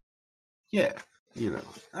opinion. Yeah,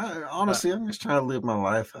 honestly, I'm just trying to live my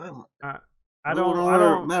life. I don't.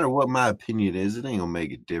 No matter what my opinion is, it ain't gonna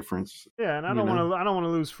make a difference. Yeah, and I you don't want know? to. I don't want to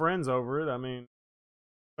lose friends over it. I mean,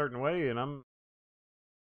 a certain way, and I'm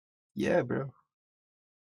Yeah, bro.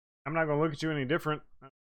 not going to look at you any different.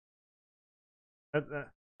 I've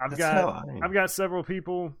That's got how I am. I've got several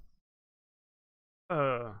people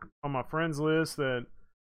on my friends list that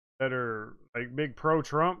are like big pro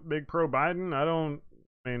Trump, big pro Biden.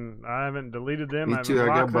 I haven't deleted them. Me I haven't too, I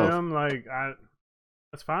got blocked both. them.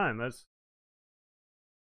 That's fine. That's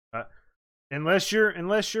unless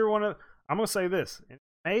you're one of. I'm gonna say this. It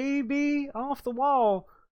may be off the wall.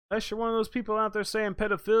 Unless you're one of those people out there saying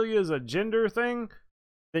pedophilia is a gender thing,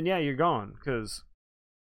 then yeah, you're gone. Because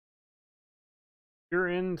you're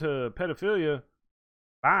into pedophilia,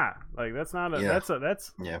 bye. Like that's not a Yeah.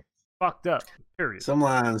 that's Yeah. fucked up. Period. Some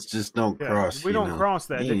lines just don't Yeah, cross. we don't cross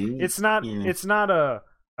that. It's not a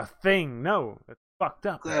thing. No, it's fucked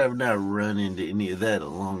up. Glad I've not run into any of that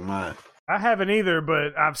along my I haven't either,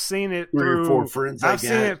 but I've seen it 3 through. or 4 friends. I've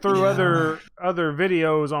seen it through yeah. other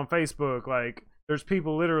videos on Facebook. Like there's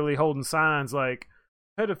people literally holding signs like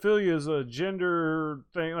pedophilia is a gender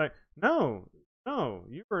thing. Like no,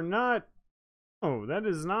 you are not. No, that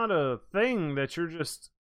is not a thing that you're just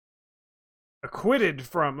acquitted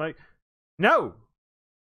from. Like no,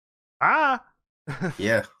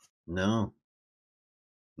 Yeah, no,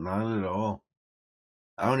 not at all.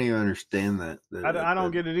 I don't even understand that. I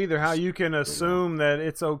don't get it either. How you can assume that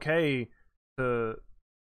it's okay to?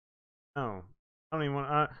 No, I don't even want.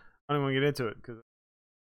 I don't even want to get into it because.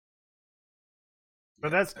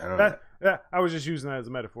 But that I was just using that as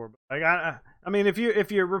a metaphor. But like I mean, if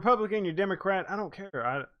you're Republican, you're Democrat, I don't care.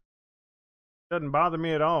 It doesn't bother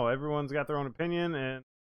me at all. Everyone's got their own opinion, and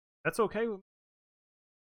that's okay with me.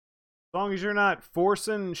 As long as you're not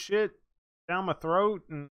forcing shit down my throat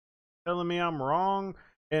and telling me I'm wrong.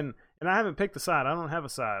 And I haven't picked a side. I don't have a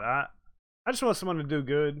side. I just want someone to do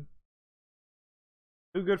good.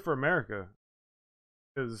 Do good for America.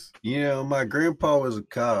 Because my grandpa was a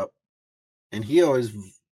cop, and he always,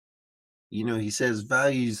 he says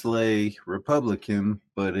values lay Republican,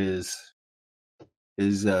 but his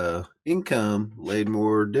income laid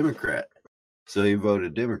more Democrat, so he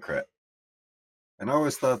voted Democrat. And I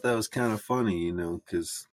always thought that was kind of funny,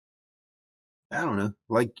 because I don't know,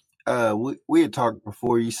 like we had talked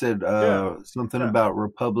before. You said something about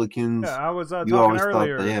Republicans. Yeah, I was you talking always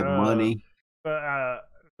earlier. thought they had money. But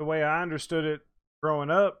the way I understood it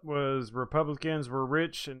growing up was Republicans were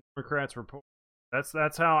rich and Democrats were poor.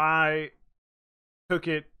 That's how I took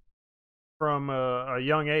it from a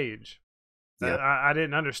young age. Yeah. I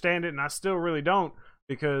didn't understand it, and I still really don't,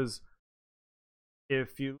 because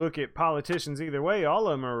if you look at politicians either way, all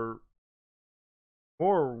of them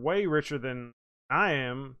are way richer than I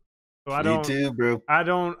am. So I don't, Me too, bro. I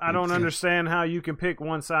don't Me too. understand how you can pick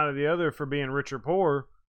one side or the other for being rich or poor.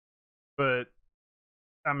 But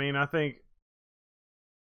I mean, I think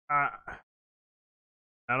I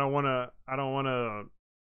don't want to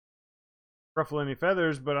ruffle any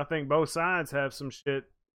feathers, but I think both sides have some shit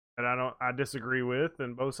that I disagree with,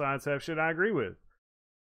 and both sides have shit I agree with.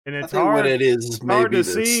 And it's hard. What it is hard maybe to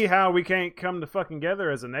see how we can't come to fucking together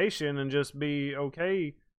as a nation and just be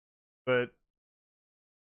okay. But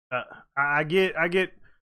I get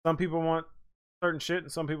some people want certain shit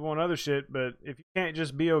and some people want other shit. But if you can't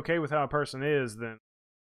just be okay with how a person is, then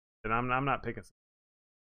I'm not picking.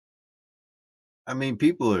 I mean,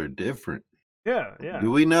 people are different. Yeah. Do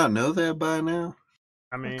we not know that by now?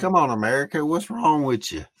 I mean, come on, America, what's wrong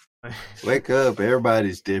with you? Wake up!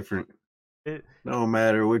 Everybody's different. No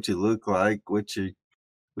matter what you look like, what you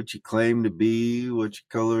claim to be, what your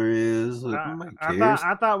color is.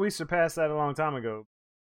 I thought we surpassed that a long time ago.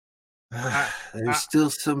 There's still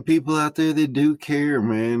some people out there that do care,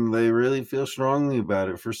 man. They really feel strongly about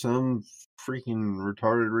it for some freaking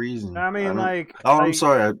retarded reason. I mean, I'm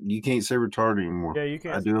sorry. You can't say retarded anymore. Yeah, you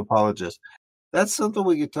can't. I do apologize. That's something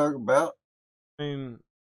we could talk about. I mean,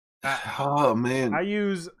 oh man,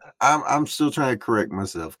 I'm still trying to correct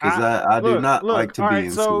myself because I do not like to be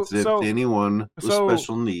insensitive to anyone with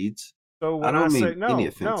special needs. So I don't mean any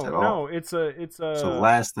offense at all. No, it's the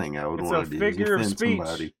last thing I would want to do is figure of offend speech.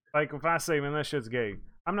 somebody. Like if I say, man, that shit's gay,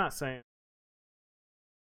 I'm not saying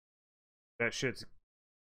that shit's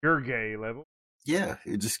your gay level. Yeah,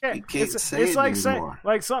 you can't say it's it like anymore.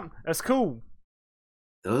 Like something that's cool.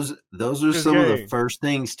 Those are some of the first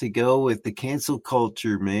things to go with the cancel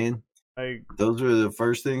culture, man. Like those are the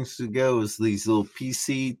first things to go. Is these little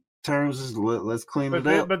PC terms? Let's clean it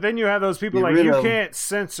up. But then you have those people like you can't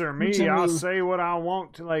censor me. I'll say what I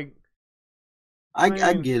want to. Like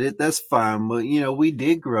I get it. That's fine. But we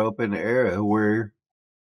did grow up in an era where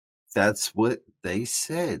that's what they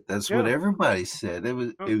said. That's what everybody said. It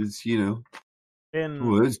was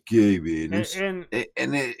it's gay, man.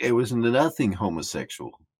 It was nothing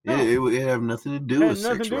homosexual. No. It had nothing to do with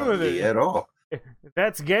sexuality at all. If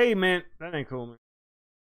that's gay, man, that ain't cool, man.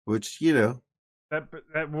 Which I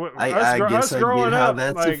guess I get how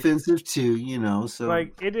that's offensive too. So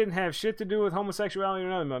like it didn't have shit to do with homosexuality or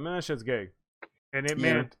nothing. But man, that shit's gay, and it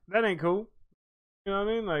meant that ain't cool. You know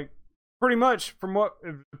what I mean? Like pretty much from what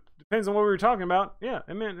it depends on what we were talking about. Yeah,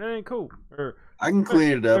 it meant that ain't cool. Or I can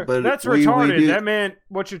clean it up, but that's retarded. That meant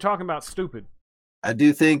what you're talking about stupid. I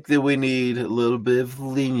do think that we need a little bit of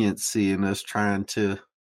leniency in us trying to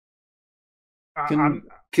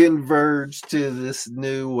converge to this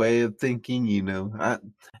new way of thinking.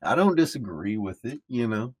 I don't disagree with it.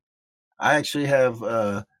 I actually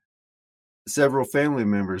have several family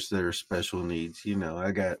members that are special needs.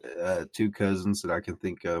 I got 2 cousins that I can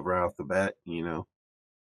think of right off the bat.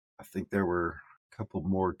 I think there were a couple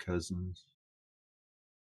more cousins,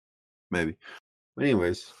 maybe. But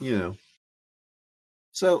anyways,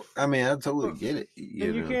 So I mean, I totally get it.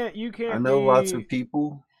 You can't. I know lots of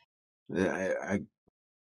people. Yeah.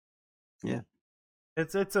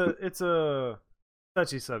 It's a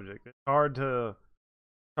touchy subject. It's hard to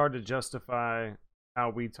justify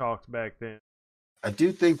how we talked back then. I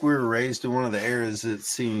do think we were raised in one of the eras that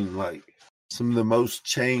seemed like some of the most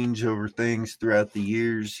change over things throughout the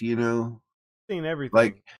years. Seen everything.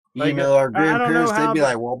 Like our grandparents, they'd be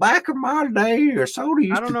like, "Well, back in my day, a soda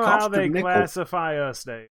used to cost a nickel." I don't know how they classify us,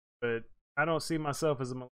 Dave, but I don't see myself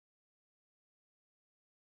as a.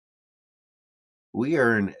 We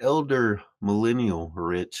are an elder millennial,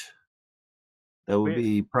 Rich. That would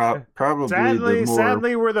be probably sadly, the more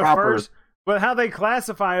sadly, we're the proper. First. But how they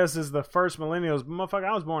classify us is the first millennials. Motherfucker,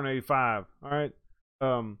 I was born in 85. All right.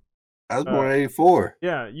 I was born in 84.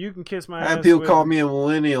 Yeah, you can kiss my ass. I have people call me a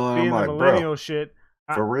millennial, and I'm like, millennial shit.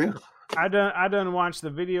 For real? I done watched the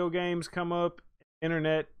video games come up,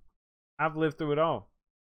 internet. I've lived through it all.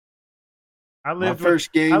 My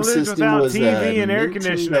first game system was TV and air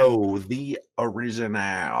conditioning. The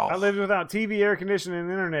original. I lived without TV, air conditioning,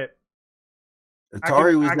 and internet.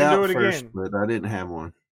 Atari was out first, but I didn't have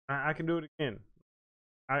one. I can do it again.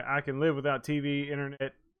 I can live without TV,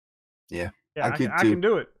 internet. Yeah, I can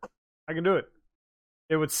do it. I can do it.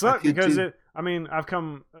 It would suck because I've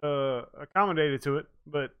come accommodated to it,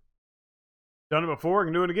 but done it before. I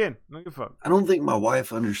can do it again. No give a fuck. I don't think my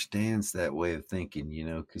wife understands that way of thinking,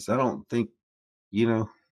 because I don't think, I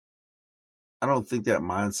don't think that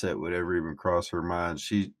mindset would ever even cross her mind.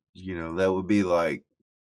 She, that would be like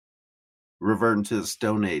reverting to the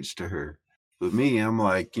Stone Age to her. But me, I'm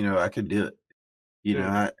like, I could do it. Dude.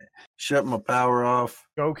 I shut my power off.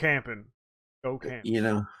 Go camping.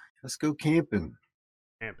 Let's go camping.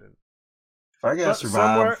 Camping. If I gotta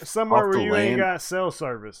survive somewhere where you land, ain't got cell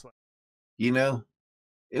service.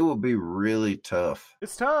 it will be really tough.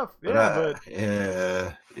 It's tough, but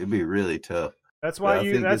it'd be really tough. That's why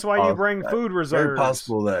you bring food reserves. Very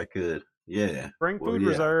possible that I could. Yeah. Bring food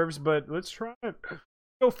reserves, but let's try it.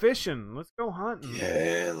 Go fishing. Let's go hunting.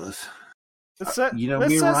 Yeah, let's set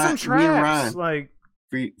some traps. Like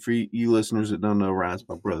for you listeners that don't know, Ryan's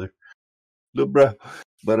my brother. Little bro.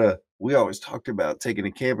 But we always talked about taking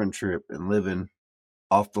a camping trip and living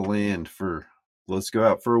off the land let's go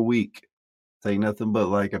out for a week. Take nothing but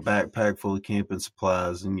like a backpack full of camping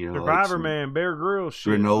supplies and Survivor Man, Bear Grylls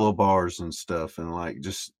shit. Granola bars and stuff, and like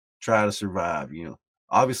just try to survive,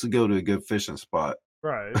 Obviously go to a good fishing spot.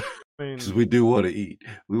 Right. I mean, because we do want to eat.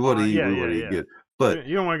 We want to eat, eat good. But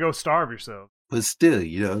you don't want to go starve yourself. But still,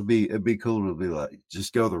 it'd be cool to be like,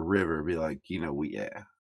 just go to the river and be like, we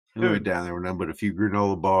went down there with nothing but a few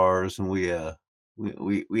granola bars, and we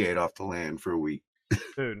ate off the land for a week.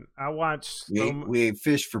 Dude, I watched. We ate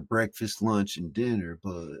fish for breakfast, lunch, and dinner,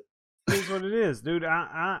 but here's what it is, dude.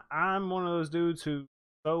 I'm one of those dudes who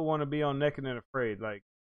so want to be on Naked and Afraid. Like,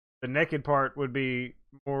 the naked part would be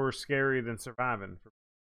more scary than surviving.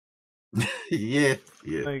 Yeah.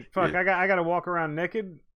 Like, fuck, I got to walk around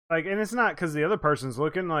naked. Like, and it's not because the other person's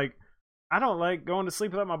looking. Like, I don't like going to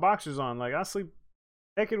sleep without my boxers on. Like, I sleep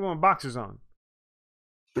naked with my boxers on.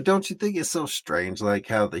 But don't you think it's so strange, like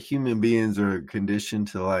how the human beings are conditioned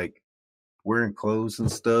to like wearing clothes and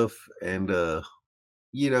stuff, and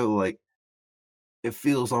like it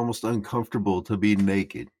feels almost uncomfortable to be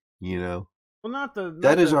naked, Well,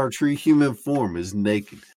 that is our true human form, is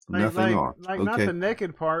naked, nothing on. Like, not the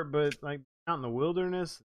naked part, but like out in the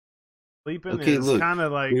wilderness, sleeping. Okay, look, kind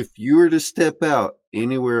of like if you were to step out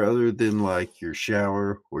anywhere other than like your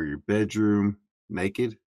shower or your bedroom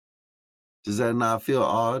naked. Does that not feel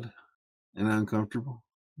odd and uncomfortable?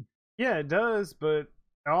 Yeah, it does, but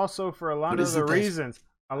also for a lot of other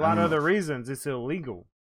reasons. It's illegal.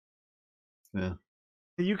 Yeah.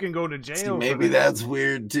 You can go to jail. Maybe that's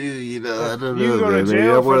weird too, I don't know. You go to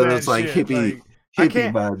jail for that like shit. hippie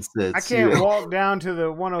mindsets. I can't walk down to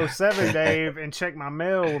the 107, Dave, and check my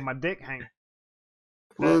mail with my dick hanging.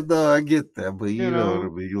 Well, no, I get that, but you know what I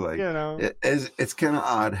mean. Like, it's kind of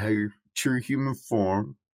odd how your true human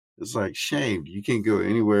form. It's like shamed. You can't go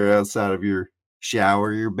anywhere outside of your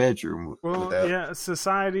shower, your bedroom. Well,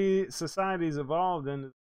 society's evolved,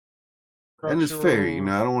 and it's fair.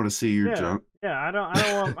 I don't want to see your junk. Yeah, I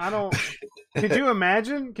don't. Could you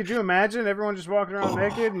imagine? Everyone just walking around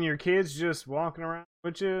naked, and your kids just walking around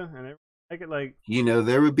with you, and everyone naked? Like,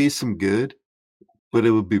 there would be some good, but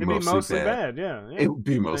it would be mostly bad. Yeah, it would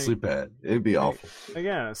be mostly bad. It'd be awful. Like,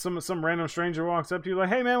 yeah, some random stranger walks up to you like,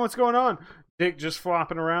 "Hey, man, what's going on?" Dick just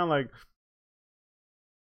flopping around like,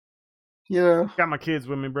 got my kids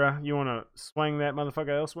with me, bro. You want to swing that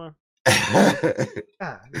motherfucker elsewhere?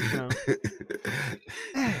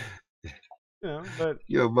 But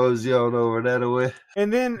mosey on over that way.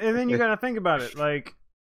 And then you gotta think about it. Like,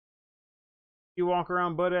 you walk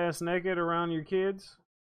around butt ass naked around your kids'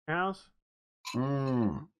 house.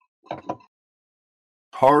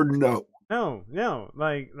 Hard no. No.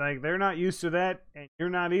 Like they're not used to that, and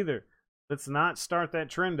you're not either. Let's not start that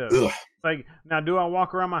trend up. Like, now, do I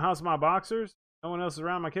walk around my house in my boxers? No one else is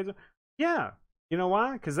around my kids? Yeah. You know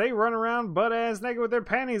why? Because they run around butt ass naked with their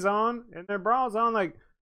panties on and their bras on. Like,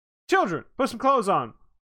 children, put some clothes on.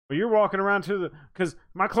 But you're walking around because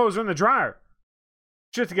my clothes are in the dryer.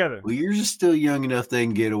 Shit together. Well, you're just still young enough they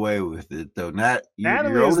can get away with it, though.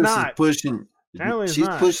 Natalie is not. Pushing. Natalie's she's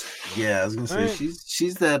not. Pushed. Yeah, I was gonna say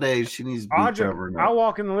she's that age. She needs to be covered up. I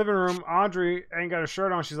walk in the living room. Audrey ain't got a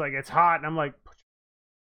shirt on. She's like, "It's hot," and I'm like,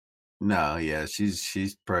 "No, yeah,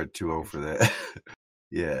 she's probably too old for that."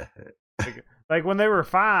 Yeah. Like when they were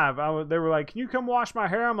 5, they were like, "Can you come wash my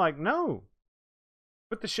hair?" I'm like, "No."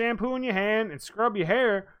 Put the shampoo in your hand and scrub your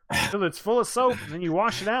hair until it's full of soap, and then you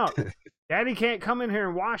wash it out. Daddy can't come in here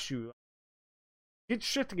and wash you. Get your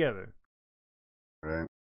shit together. Right.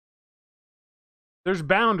 There's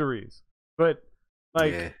boundaries, but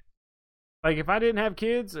like if I didn't have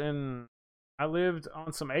kids and I lived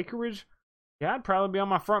on some acreage, I'd probably be on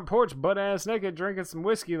my front porch, butt ass naked, drinking some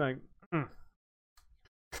whiskey. Like,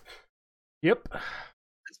 Yep.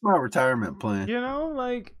 That's my retirement plan.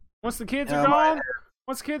 Like once the kids are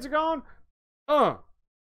gone,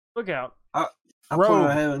 look out.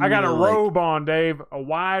 Robe. I got a robe on, Dave. A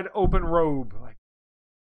wide open robe. Like,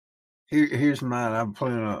 here's mine. I'm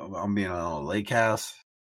planning on being on a lake house.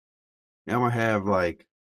 I'm gonna have like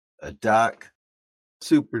a dock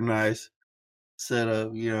super nice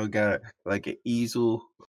setup. Got like an easel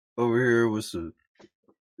over here with something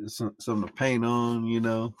to paint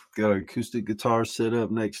on. Got an acoustic guitar set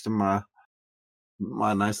up next to my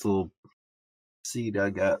nice little seat I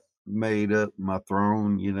got made up, my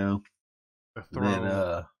throne. The And then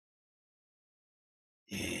throne.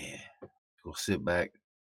 yeah, go sit back,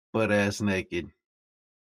 butt ass naked.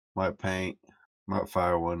 Might paint, might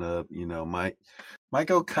fire one up. Might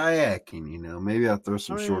go kayaking. Maybe I'll throw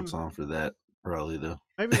some shorts on for that. Probably though.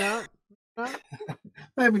 Maybe not. Not.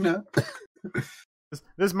 Maybe not. This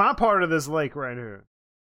is my part of this lake right here.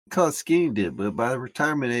 Call it skinny dip, but by the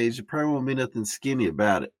retirement age, there probably won't be nothing skinny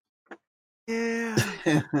about it. Yeah.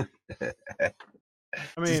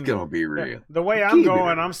 I mean, just gonna be real. The way I'm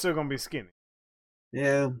going, I'm still gonna be skinny.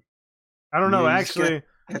 Yeah. I don't know. Actually,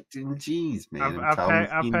 jeez, man.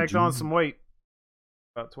 I've packed on some weight.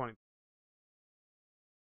 About 20.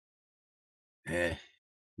 Yeah.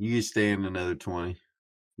 You could stay in another 20.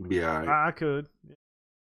 You'd be all right. I could.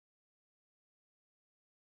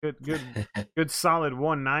 Good solid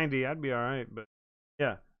 190. I'd be all right. But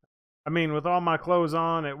yeah, I mean, with all my clothes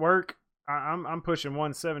on at work, I'm pushing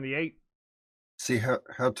 178. See how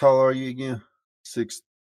tall are you again? 6'3".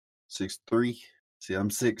 See, I'm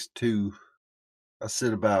 6'2". I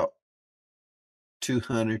sit about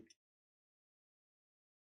 200.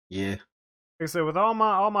 Yeah. Like I said, with all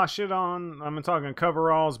my shit on, I'm talking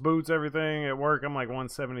coveralls, boots, everything at work. I'm like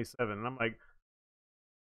 177, and I'm like,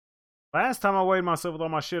 last time I weighed myself with all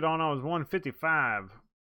my shit on, I was 155.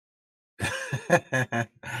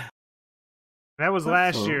 That was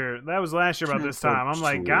last year. That was last year about this time. I'm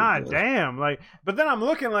like, God damn. Like, but then I'm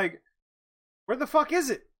looking like, where the fuck is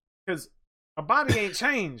it? Because my body ain't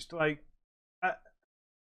changed. Like,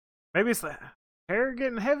 maybe it's the hair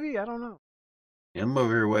getting heavy. I don't know. I'm over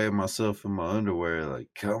here weighing myself in my underwear. Like,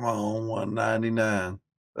 come on, 199.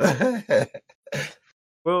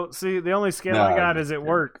 Well, see, the only scale I got is at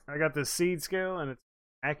work. I got this seed scale, and it's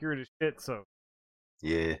accurate as shit. So,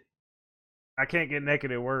 yeah, I can't get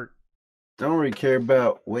naked at work. Don't really care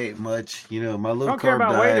about weight much. My little. Don't care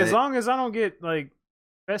about weight as long as I don't get like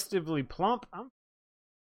festively plump. I'd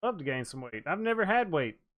love to gain some weight. I've never had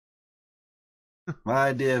weight. My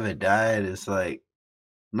idea of a diet is like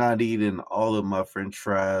not eating all of my French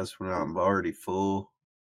fries when I'm already full.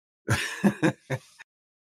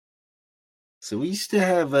 So we used to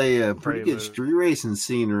have a pretty good street racing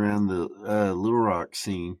scene around the Little Rock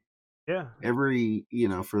scene. Yeah. Every,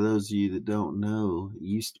 for those of you that don't know, it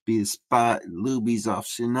used to be the spot Luby's off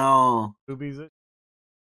Chenal. Luby's it?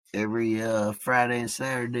 Every Friday and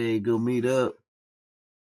Saturday, go meet up.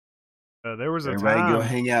 There was Everybody go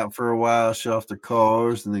hang out for a while, show off their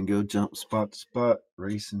cars, and then go jump spot to spot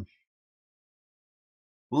racing.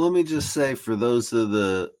 Well, let me just say, for those of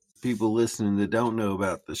the people listening that don't know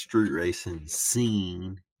about the street racing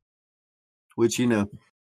scene, which,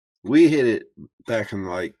 we hit it back in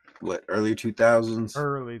like, early 2000s?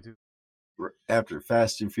 After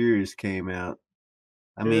Fast and Furious came out.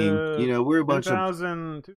 I mean, we're a bunch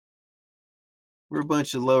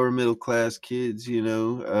of lower middle class kids,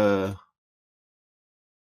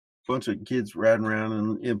 bunch of kids riding around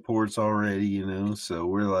in imports already, so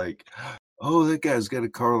we're like, oh, that guy's got a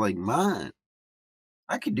car like mine.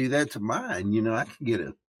 I could do that to mine, I could get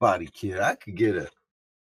a body kit, I could get a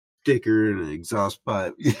sticker and an exhaust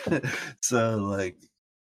pipe. So like,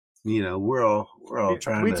 we're all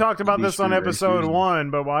trying. We talked about this on episode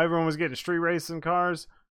 1, but while everyone was getting street racing cars,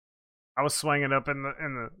 I was swinging up in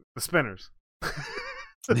the spinners.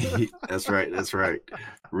 That's right.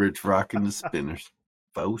 Rich rocking the spinners.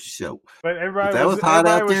 Faux show. But that was hot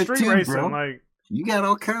out there too, racing, bro. Like, you got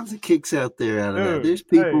all kinds of kicks out there out of that. There's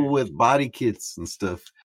people with body kits and stuff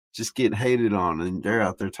just getting hated on, and they're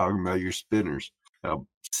out there talking about your spinners. How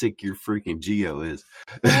sick your freaking Geo is.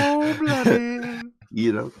 Oh, bloody.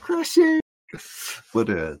 Crush it.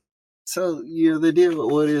 But so the deal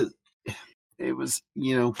what it was,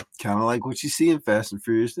 kind of like what you see in Fast and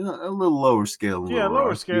Furious, a little lower scale. Yeah,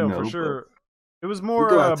 lower scale for sure. It was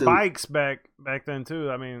more bikes back then too.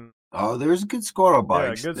 I mean, there's a good squad of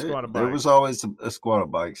bikes. Yeah, good squad of bikes. There was always a squad of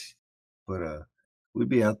bikes, but we'd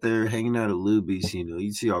be out there hanging out at Luby's.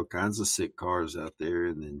 You'd see all kinds of sick cars out there,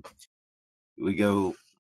 and then we go,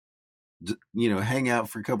 hang out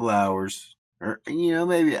for a couple hours, or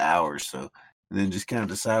maybe an hour or so, and then just kind of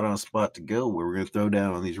decide on a spot to go where we're going to throw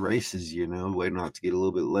down on these races. Waiting on it to get a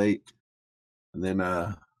little bit late, and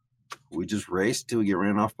then we just race till we get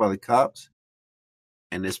ran off by the cops.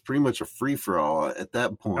 And it's pretty much a free-for-all at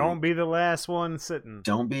that point. Don't be the last one sitting.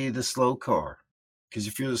 Don't be the slow car. Because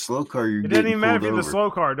if you're the slow car, you're It doesn't even matter if you're the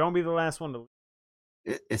slow car. Don't be the last one to leave.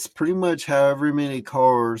 It's pretty much however many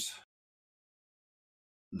cars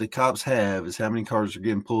the cops have is how many cars are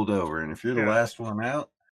getting pulled over, and if you're the last one out,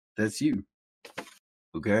 that's you.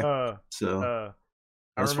 Okay, so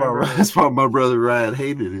that's why my brother Ryan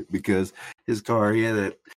hated it, because his car, he had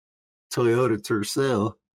that Toyota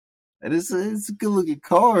Tercel, and it's a good looking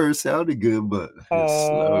car. It sounded good, but it was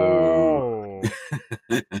slow.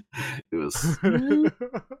 It was slow.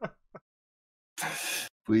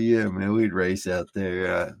 But yeah, man, we'd race out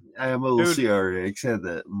there. I am a little CRX, had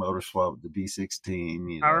that motor swap with the B16.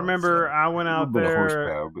 You know, I remember so I went out there.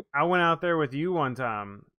 Horsepower, but... I went out there with you one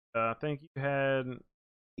time. I think you had.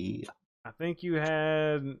 Yeah. I think you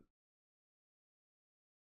had.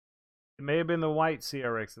 It may have been the white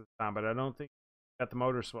CRX at the time, but I don't think you got the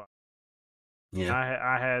motor swap. Yeah.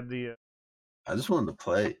 I had the. I just wanted to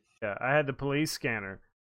play. Yeah, I had the police scanner.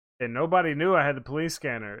 And nobody knew I had the police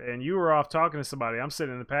scanner, and you were off talking to somebody. I'm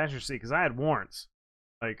sitting in the passenger seat because I had warrants.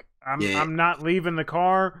 Like I'm not leaving the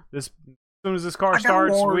car. As soon as this car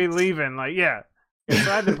starts, we leaving. Like yeah. And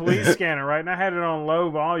so I had the police scanner right, and I had it on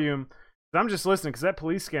low volume. I'm just listening because that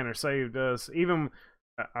police scanner saved us. Even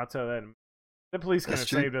I'll tell that. That police scanner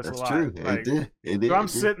saved us a lot. True. Like, it did. So I'm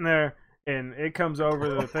sitting there, and it comes over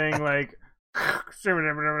the thing like.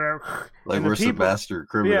 Like we're some master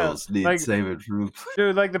criminals need saving from.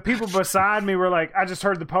 Dude, like the people beside me were like, I just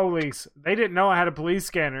heard the police. They didn't know I had a police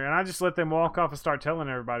scanner, and I just let them walk off and start telling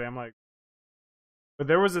everybody. I'm like, but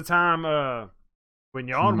there was a time when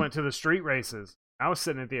y'all went to the street races. I was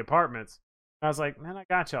sitting at the apartments. I was like, man, I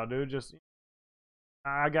got y'all, dude. Just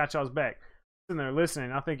I got y'all's back. Sitting there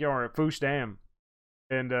listening. I think y'all were at Foosh Dam,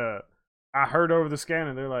 and I heard over the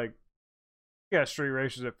scanner. They're like, "You got street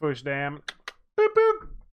races at Foosh Dam." Boop, boop.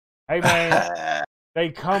 Hey man, they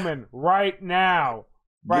coming right now.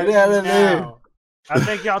 Right Get out of now. There. I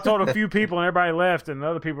think y'all told a few people and everybody left, and the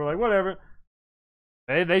other people were like, whatever.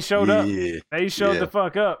 They showed up. They showed the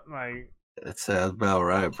fuck up. Like that sounds about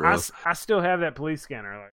right, bro. I still have that police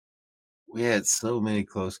scanner. Like we had so many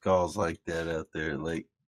close calls like that out there. Like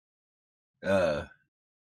I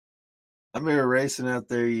remember racing out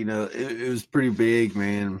there, you know, it was pretty big,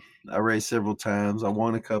 man. I raced several times. I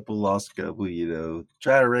won a couple, lost a couple, you know.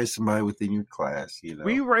 Try to race somebody within your class, you know.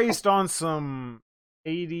 We raced on some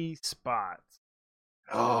 80 spots.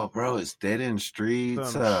 Oh, bro, it's dead end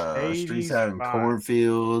streets. Streets out in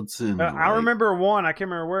cornfields. And I remember one, I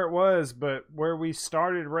can't remember where it was, but where we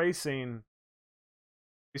started racing,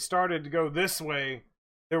 we started to go this way.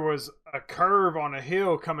 There was a curve on a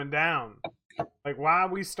hill coming down. Like why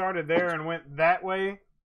we started there and went that way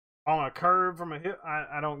on a curve from a hill,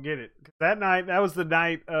 I don't get it. That night, that was the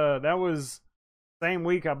night. That was same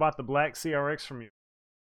week I bought the black CRX from you.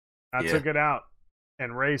 I took it out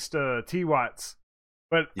and raced T-Watts,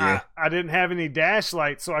 but I didn't have any dash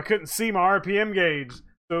lights, so I couldn't see my RPM gauge.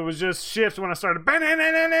 So it was just shift when I started.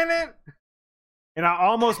 And I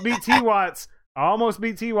almost beat T-Watts.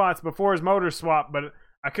 Before his motor swap, but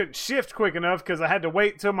I couldn't shift quick enough because I had to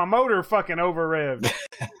wait till my motor fucking over revved.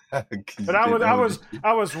 But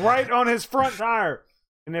I was right on his front tire,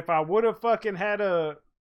 and if I would have fucking had a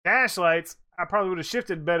dash lights, I probably would have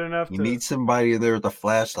shifted better enough. You need somebody in there with a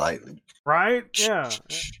flashlight, right? Yeah.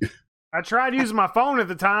 I tried using my phone at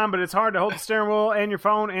the time, but it's hard to hold the steering wheel and your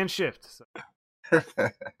phone and shift. So.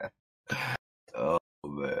 Oh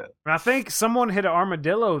man! And I think someone hit an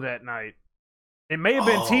armadillo that night. It may have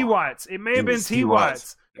been T-Watts. It may have been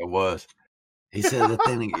T-Watts. It was. He said the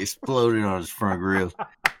thing exploded on his front grill.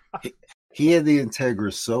 He had the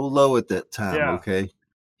Integra so low at that time, okay?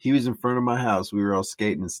 He was in front of my house. We were all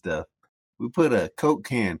skating and stuff. We put a Coke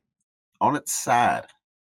can on its side,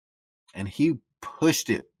 and he pushed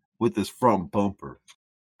it with his front bumper.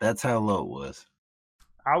 That's how low it was.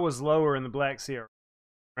 I was lower in the Black Sierra.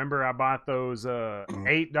 Remember, I bought those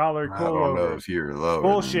 $8 coilovers. I don't know if you're lower.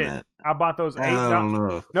 Bullshit. Than that. I bought those $8. I don't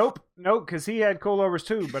know. Nope, because he had coilovers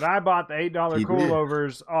too. But I bought the $8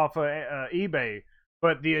 coilovers off of eBay.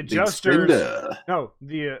 But the adjusters,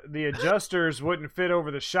 the adjusters wouldn't fit over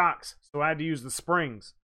the shocks, so I had to use the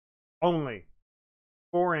springs only.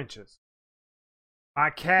 4 inches. My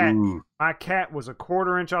cat was a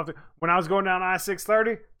 1/4 inch off. When I was going down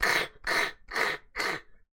I-630,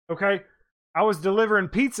 okay. I was delivering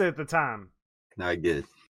pizza at the time. I get it.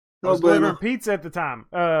 I was delivering pizza at the time.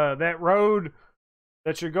 That road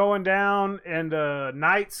that you're going down and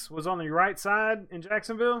Knights was on the right side in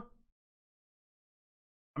Jacksonville.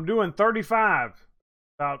 I'm doing 35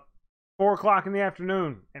 about 4 o'clock in the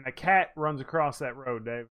afternoon, and a cat runs across that road,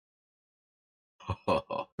 Dave.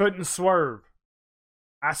 Couldn't swerve.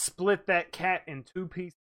 I split that cat in 2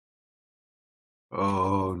 pieces.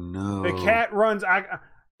 Oh, no. The cat runs...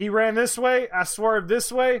 He ran this way, I swerved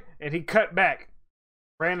this way, and he cut back.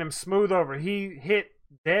 Ran him smooth over. He hit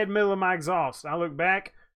dead middle of my exhaust. I look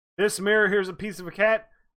back. This mirror here's a piece of a cat.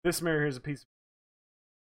 This mirror here's a piece of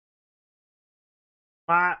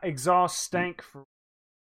my exhaust stank for.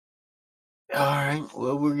 All right.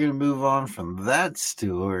 Well, we're gonna move on from that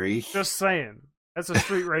story. Just saying. That's a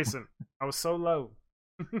street racing. I was so low.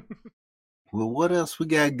 Well, what else we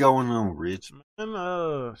got going on, Rich?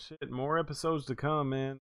 Man, shit, more episodes to come,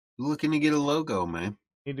 man. Looking to get a logo, man.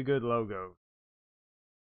 Need a good logo.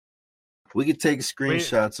 We could take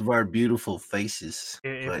screenshots of our beautiful faces.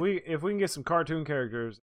 If we can get some cartoon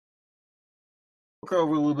characters, we'll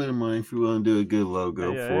cover a little bit of money if we want to do a good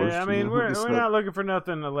logo for us. I mean, we're not looking for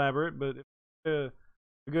nothing elaborate, but a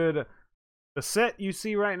good the set you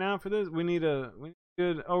see right now for this, we need a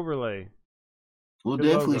good overlay. We'll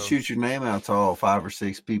definitely shoot your name out to all 5 or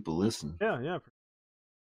 6 people listening. Yeah.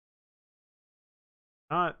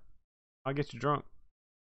 Not, I'll get you drunk.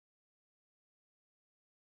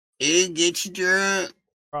 It'll get you drunk.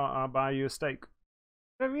 I'll buy you a steak.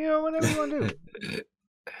 Whatever you want to do.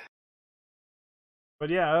 But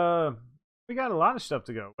yeah, we got a lot of stuff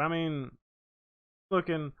to go. I mean,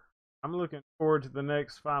 I'm looking forward to the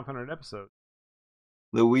next 500 episodes.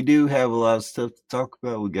 Though we do have a lot of stuff to talk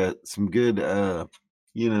about. We got some good,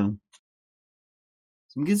 some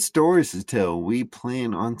good stories to tell. We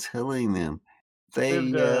plan on telling them. We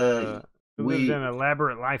lived an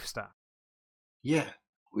elaborate lifestyle. Yeah,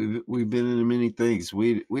 we've been into many things.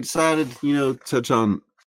 We decided, touch on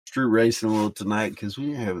street racing a little tonight because we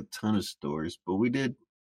didn't have a ton of stories, but we did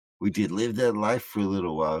live that life for a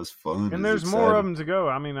little while. It was fun, and there's more of them to go.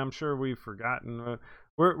 I mean, I'm sure we've forgotten.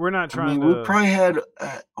 We're not trying to. We probably had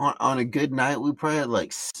on a good night. We probably had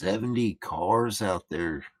like 70 cars out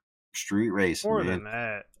there street racing. More than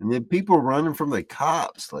that, and then people running from the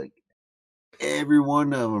cops, like every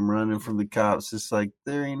one of them running from the cops. It's like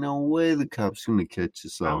there ain't no way the cops gonna catch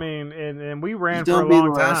us all. I mean, and we ran for a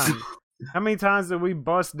long time. How many times did we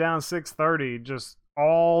bust down 630 just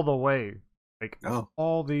all the way,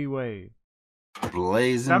 all the way,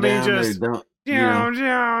 blazing down just there? Trying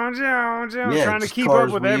to keep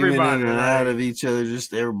up with everybody. In and out of each other,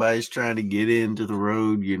 just everybody's trying to get into the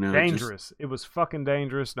road, Dangerous. It was fucking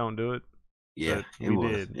dangerous. Don't do it. Yeah, we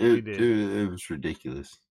did. It was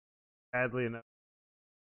ridiculous. Sadly enough.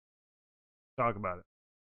 Talk about it.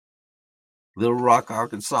 Little Rock,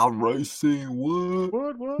 Arkansas racing.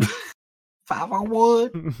 What?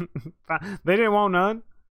 501. They didn't want none.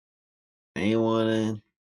 They ain't want in.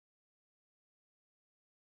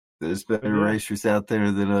 There's better racers out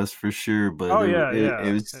there than us for sure, but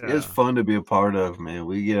it was fun to be a part of, man.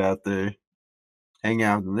 We get out there, hang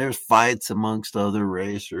out, and there's fights amongst other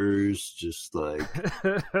racers, just like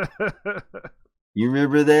you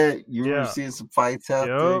remember that? You remember seeing some fights out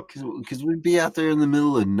there? Because we'd be out there in the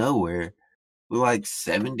middle of nowhere with like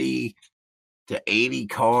 70 to 80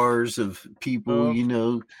 cars of people,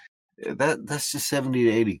 that's just 70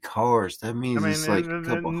 to 80 cars. That means it's like a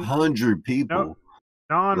couple hundred people.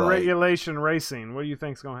 Non-regulation racing. What do you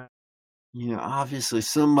think's going to happen? Obviously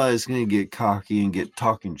somebody's going to get cocky and get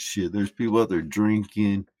talking shit. There's people out there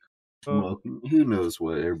drinking, smoking. Who knows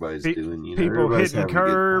what everybody's doing? People hitting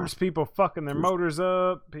curbs, people fucking their motors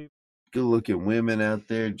up. Good looking women out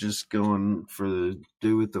there just going for the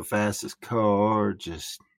dude with the fastest car.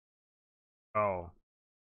 It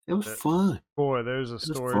was fun. Boy, there's a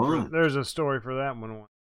story. There's a story for that one.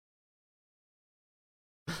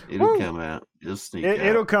 It'll come out. It'll sneak out.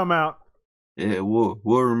 It'll come out. Yeah, we'll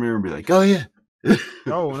remember and be like, oh yeah.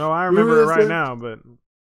 Oh no, I remember it right now, but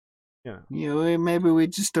maybe we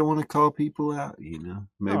just don't want to call people out, Maybe they're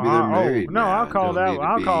married. No, I'll call that.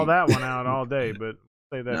 I'll call that one out all day, but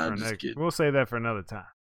say that we'll say that for another time.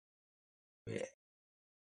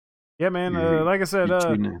 Yeah, man. Like I said,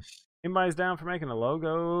 anybody's down for making a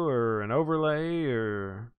logo or an overlay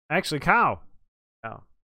or actually Kyle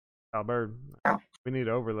Bird. We need an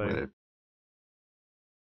overlay.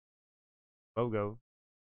 Logo.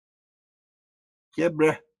 Yeah,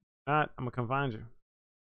 bruh. Not, I'm gonna come find you.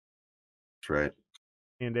 That's right.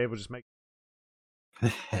 Me and Dave will just make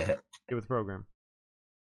get with the program.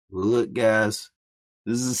 Well, look, guys,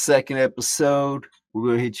 this is the second episode. We're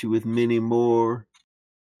gonna hit you with many more.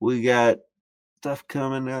 We got stuff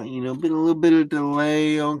coming out. Been a little bit of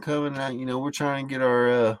delay on coming out. We're trying to get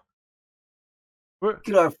our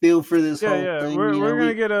feel for this whole thing. We're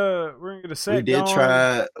gonna get a set.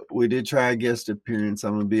 We did try a guest appearance.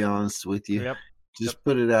 I'm gonna be honest with you. Yep. Just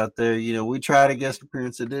put it out there. We tried a guest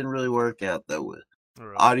appearance. It didn't really work out that way.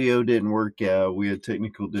 Right. Audio didn't work out. We had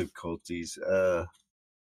technical difficulties.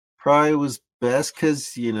 Probably was best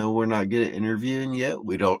because we're not good at interviewing yet.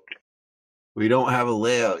 We don't have a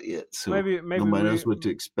layout yet, so maybe nobody knows what to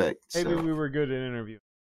expect. Maybe so. we were good at interviewing.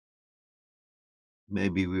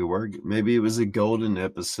 Maybe we were. Maybe it was a golden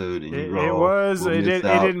episode. And It was. It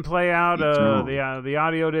didn't play out. The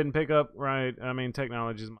audio didn't pick up right. I mean,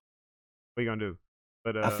 technology's. What are you gonna do?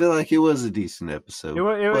 But I feel like it was a decent episode. It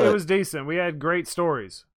was decent. We had great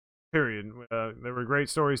stories. Period. There were great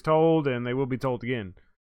stories told, and they will be told again.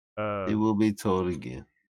 They will be told again.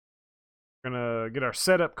 We're gonna get our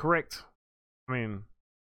setup correct. I mean,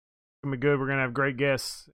 it's gonna be good. We're gonna have great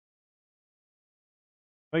guests.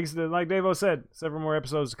 Like Davo said, several more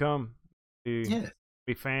episodes to come. Be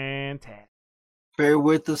fantastic. Bear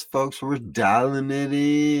with us, folks. We're dialing it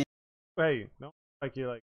in. Hey, don't like you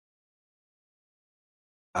like.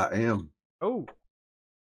 I am. Oh.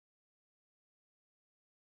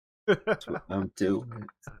 That's what I'm doing.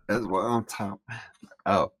 That's what I'm talking.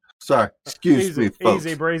 Oh, sorry. Excuse me, folks.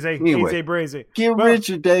 Easy, Brazy. Anyway, easy, Brazy. Get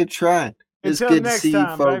Richard Dave trying. It's good to see you,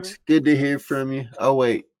 folks. Baby. Good to hear from you. Oh,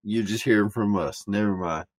 wait. You're just hearing from us. Never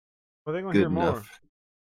mind. Well, they're going to hear more. Enough.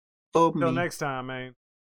 Until next time, man.